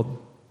watching world.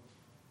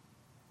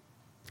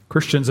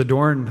 Christians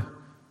adorn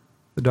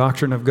the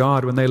doctrine of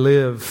God when they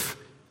live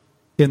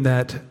in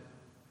that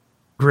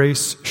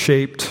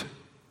grace-shaped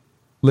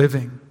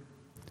living,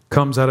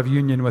 comes out of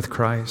union with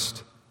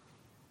Christ.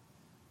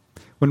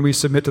 When we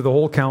submit to the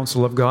whole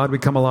counsel of God, we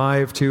come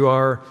alive to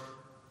our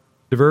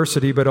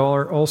diversity, but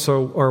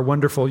also our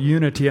wonderful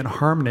unity and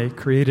harmony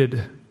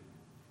created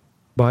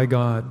by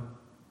God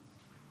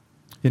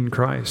in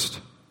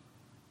Christ.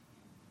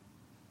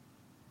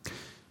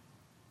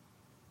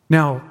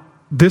 Now,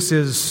 this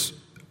is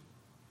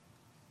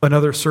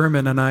another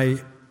sermon, and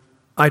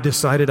I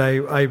decided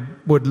I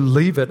would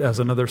leave it as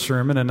another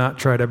sermon and not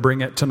try to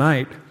bring it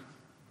tonight.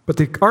 But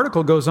the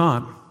article goes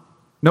on.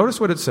 Notice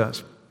what it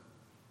says.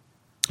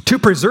 To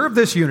preserve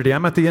this unity,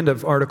 I'm at the end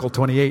of Article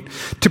 28.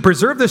 To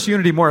preserve this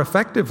unity more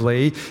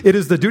effectively, it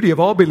is the duty of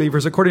all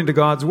believers, according to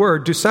God's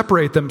word, to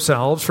separate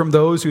themselves from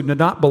those who do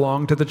not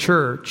belong to the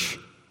church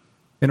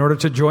in order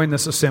to join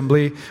this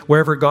assembly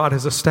wherever God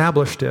has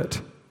established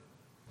it,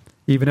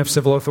 even if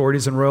civil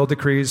authorities and royal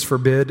decrees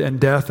forbid and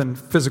death and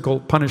physical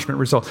punishment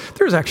result.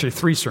 There's actually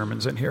 3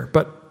 sermons in here,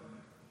 but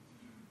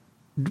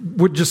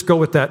we'll just go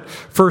with that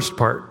first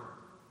part.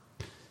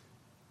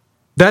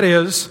 That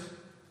is,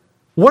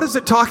 what is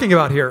it talking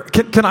about here?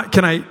 Can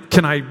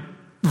I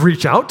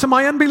reach out to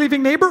my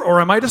unbelieving neighbor,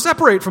 or am I to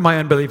separate from my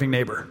unbelieving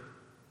neighbor?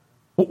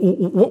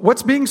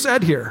 What's being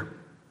said here?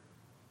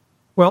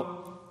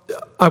 Well,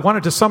 I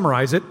wanted to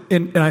summarize it,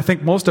 and I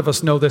think most of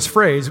us know this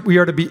phrase: we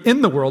are to be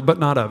in the world, but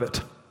not of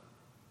it.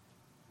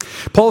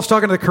 Paul's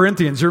talking to the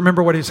Corinthians. You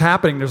remember what is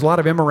happening. There's a lot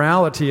of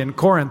immorality in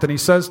Corinth, and he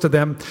says to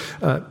them,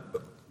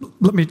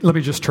 let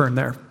me just turn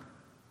there.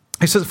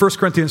 He says, 1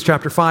 Corinthians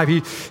chapter 5,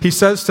 he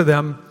says to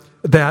them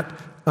that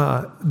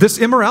this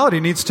immorality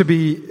needs to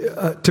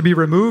be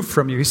removed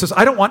from you. He says,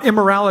 I don't want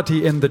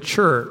immorality in the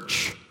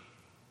church.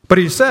 But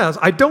he says,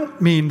 I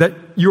don't mean that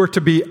you are to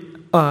be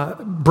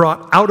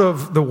brought out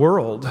of the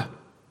world.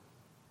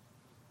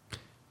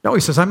 No,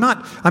 he says, I'm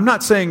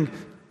not saying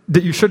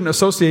that you shouldn't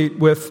associate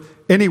with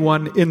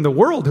anyone in the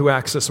world who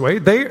acts this way.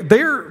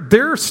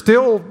 They're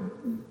still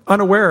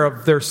unaware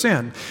of their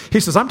sin. He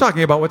says, I'm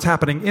talking about what's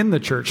happening in the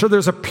church. So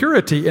there's a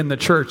purity in the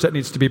church that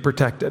needs to be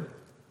protected.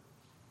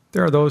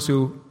 There are those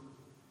who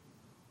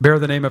bear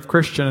the name of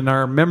Christian and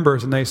are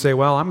members, and they say,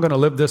 well, I'm going to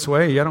live this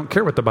way. I don't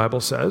care what the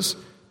Bible says.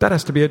 That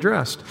has to be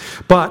addressed.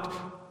 But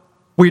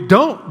we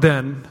don't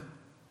then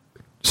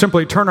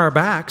simply turn our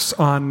backs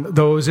on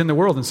those in the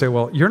world and say,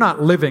 well, you're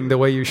not living the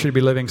way you should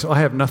be living, so I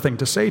have nothing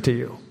to say to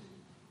you.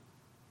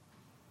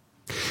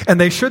 And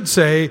they should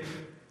say,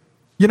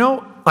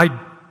 I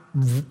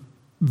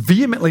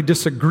vehemently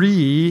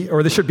disagree,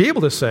 or they should be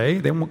able to say,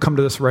 they won't come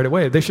to this right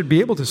away, they should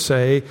be able to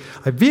say,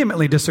 I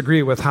vehemently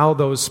disagree with what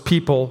those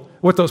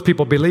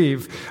people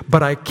believe,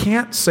 but I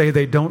can't say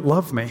they don't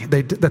love me,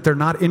 that they're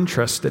not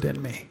interested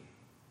in me.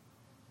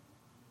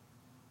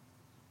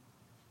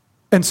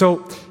 And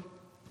so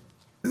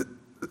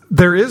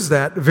there is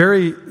that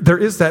very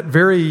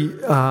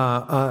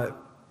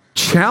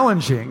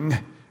challenging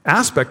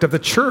aspect of the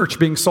church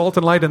being salt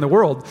and light in the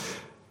world,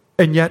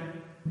 and yet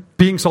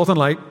being salt and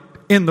light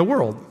in the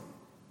world,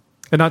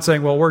 and not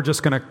saying, well, we're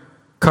just going to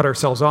cut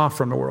ourselves off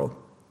from the world.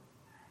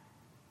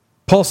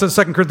 Paul says,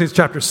 2 Corinthians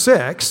chapter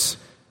 6,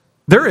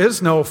 there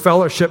is no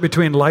fellowship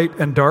between light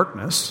and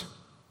darkness.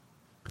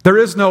 There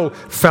is no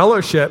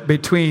fellowship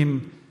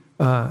between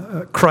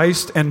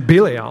Christ and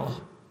Belial.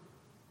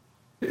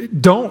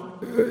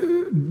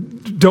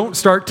 Don't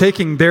start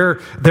taking their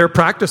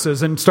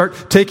practices and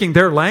start taking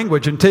their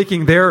language and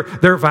taking their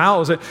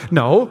vows.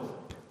 No,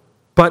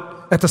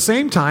 but at the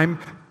same time,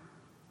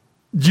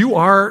 you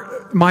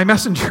are my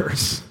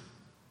messengers.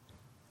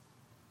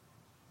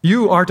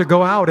 You are to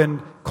go out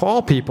and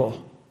call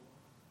people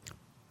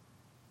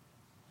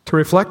to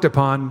reflect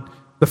upon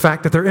the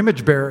fact that they're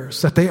image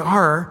bearers, that they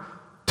are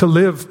to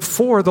live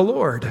for the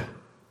Lord.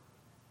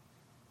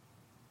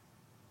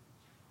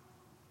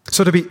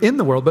 So to be in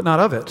the world, but not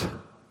of it.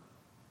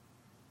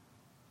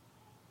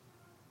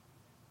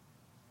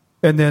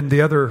 And then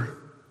the other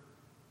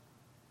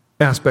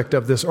aspect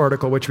of this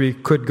article, which we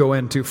could go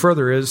into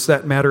further, is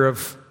that matter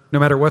of no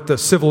matter what the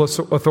civil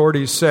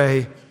authorities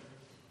say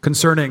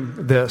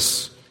concerning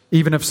this,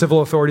 even if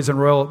civil authorities and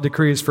royal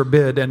decrees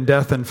forbid and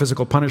death and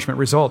physical punishment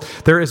result,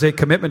 there is a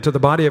commitment to the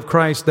body of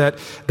Christ that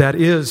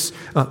is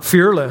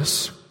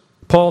fearless.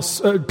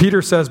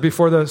 Peter says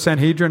before the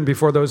Sanhedrin,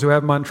 before those who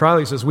have him on trial,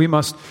 he says, we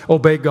must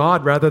obey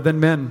God rather than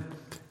men.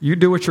 You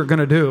do what you're going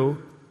to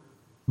do,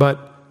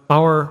 but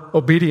our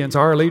obedience,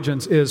 our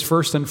allegiance is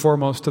first and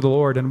foremost to the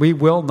Lord, and we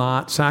will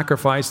not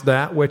sacrifice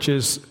that which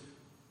is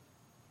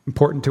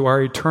important to our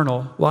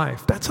eternal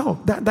life. That's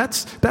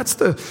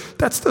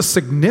the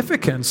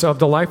significance of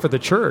the life of the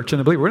church and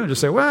the believer. We're not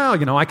just say, well,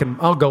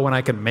 I'll go when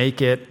I can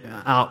make it.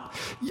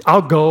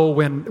 I'll go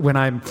when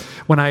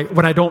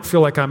I don't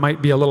feel like I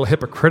might be a little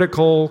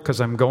hypocritical because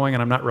I'm going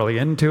and I'm not really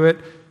into it.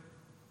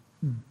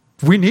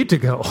 We need to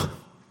go.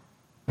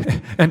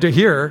 And to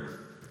hear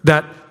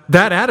that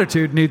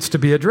attitude needs to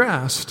be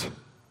addressed.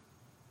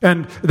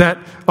 And that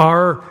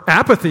our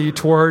apathy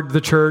toward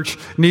the church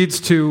needs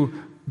to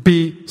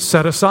be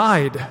set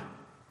aside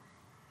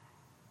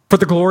for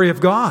the glory of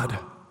God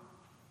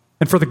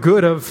and for the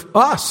good of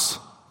us.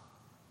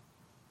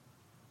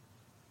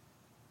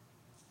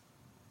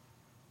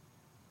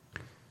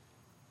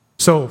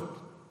 So,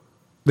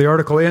 the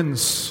article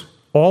ends,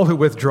 all who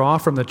withdraw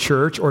from the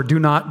church or do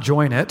not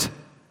join it,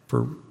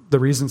 for the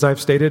reasons I've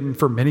stated and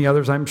for many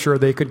others I'm sure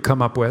they could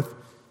come up with,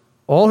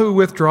 all who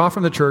withdraw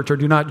from the church or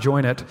do not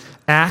join it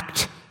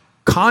act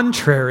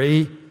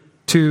contrary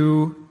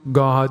to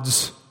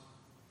God's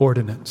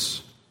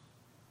ordinance.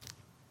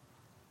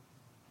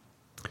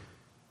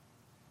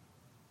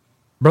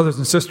 Brothers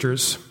and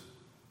sisters,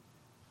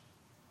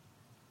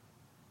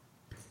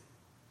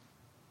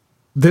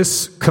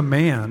 this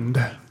command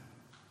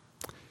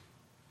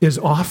is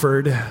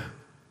offered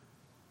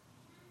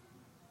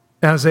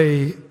as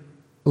a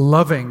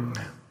loving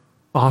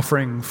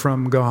offering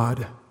from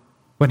God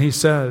when He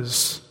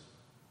says,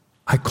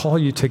 I call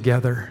you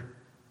together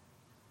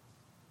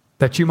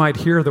that you might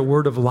hear the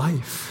word of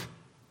life,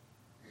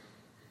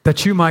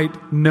 that you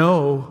might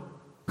know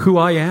who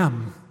I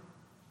am,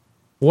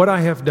 what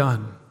I have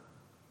done.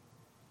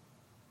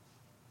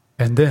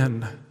 And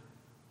then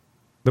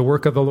the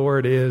work of the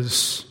Lord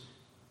is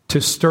to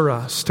stir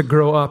us, to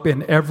grow up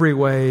in every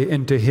way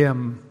into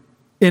Him,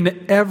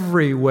 in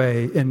every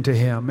way into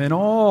Him, in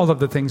all of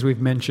the things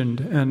we've mentioned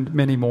and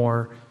many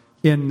more,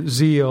 in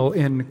zeal,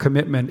 in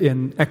commitment,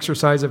 in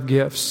exercise of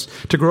gifts,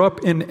 to grow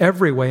up in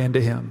every way into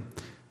Him,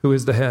 who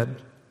is the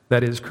head,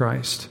 that is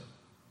Christ,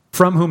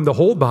 from whom the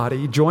whole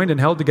body, joined and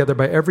held together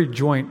by every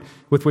joint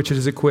with which it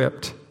is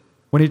equipped,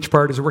 when each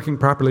part is working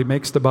properly,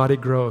 makes the body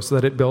grow so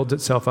that it builds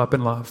itself up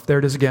in love. There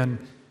it is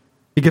again.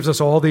 He gives us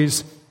all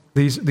these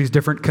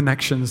different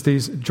connections,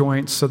 these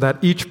joints, so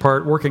that each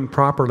part working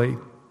properly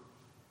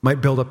might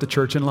build up the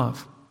church in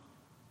love.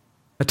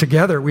 That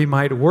together we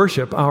might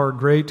worship our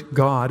great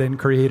God and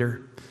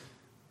Creator.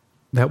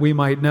 That we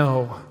might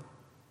know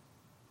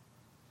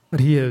that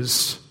He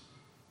is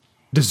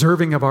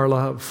deserving of our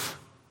love,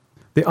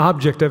 the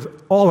object of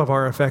all of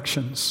our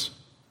affections,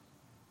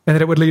 and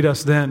that it would lead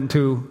us then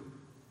to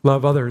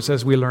love others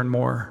as we learn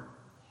more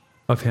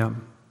of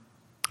Him.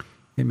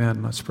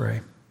 Amen. Let's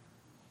pray.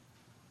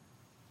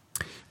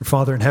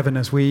 Father in heaven,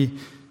 as we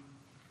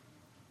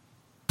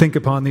think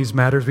upon these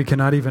matters, we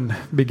cannot even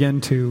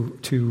begin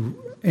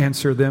to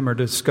answer them or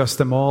discuss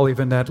them all.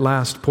 Even that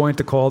last point,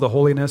 the call to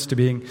holiness, to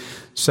being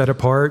set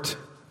apart.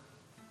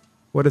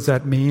 What does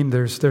that mean?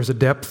 There's a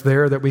depth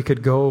there that we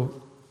could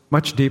go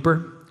much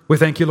deeper. We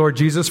thank you, Lord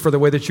Jesus, for the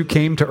way that you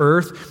came to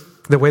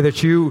earth, the way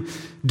that you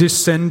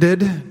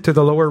descended to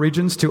the lower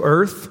regions, to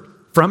earth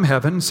from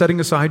heaven,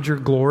 setting aside your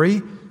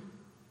glory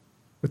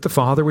with the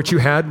Father, which you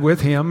had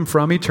with Him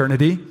from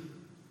eternity,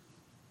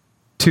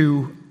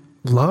 to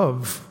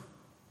love,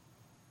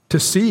 to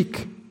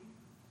seek,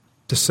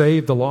 to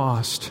save the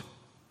lost.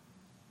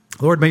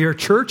 Lord, may your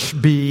church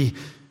be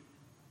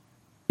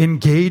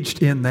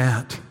engaged in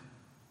that.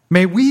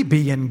 May we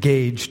be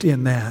engaged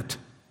in that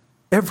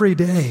every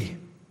day,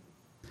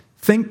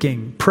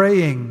 thinking,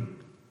 praying,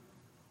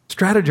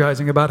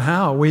 strategizing about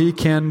how we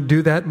can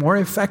do that more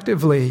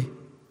effectively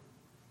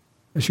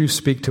as you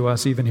speak to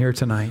us even here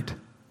tonight.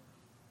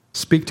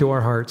 Speak to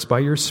our hearts by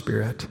your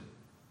Spirit,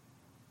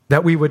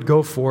 that we would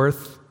go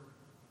forth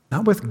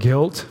not with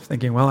guilt,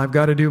 thinking, well, I've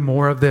got to do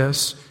more of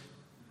this,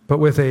 but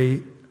with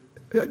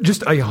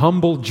just a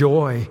humble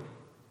joy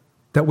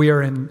that we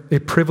are in a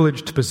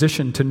privileged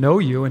position to know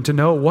you and to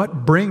know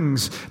what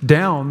brings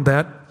down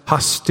that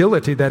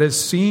hostility that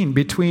is seen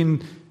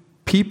between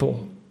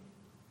people,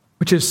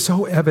 which is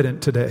so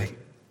evident today.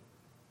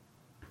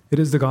 It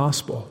is the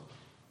gospel.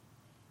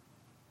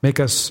 Make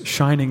us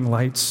shining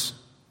lights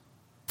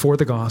for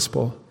the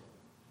gospel,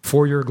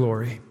 for your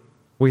glory.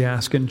 We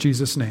ask in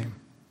Jesus' name.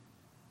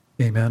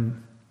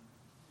 Amen.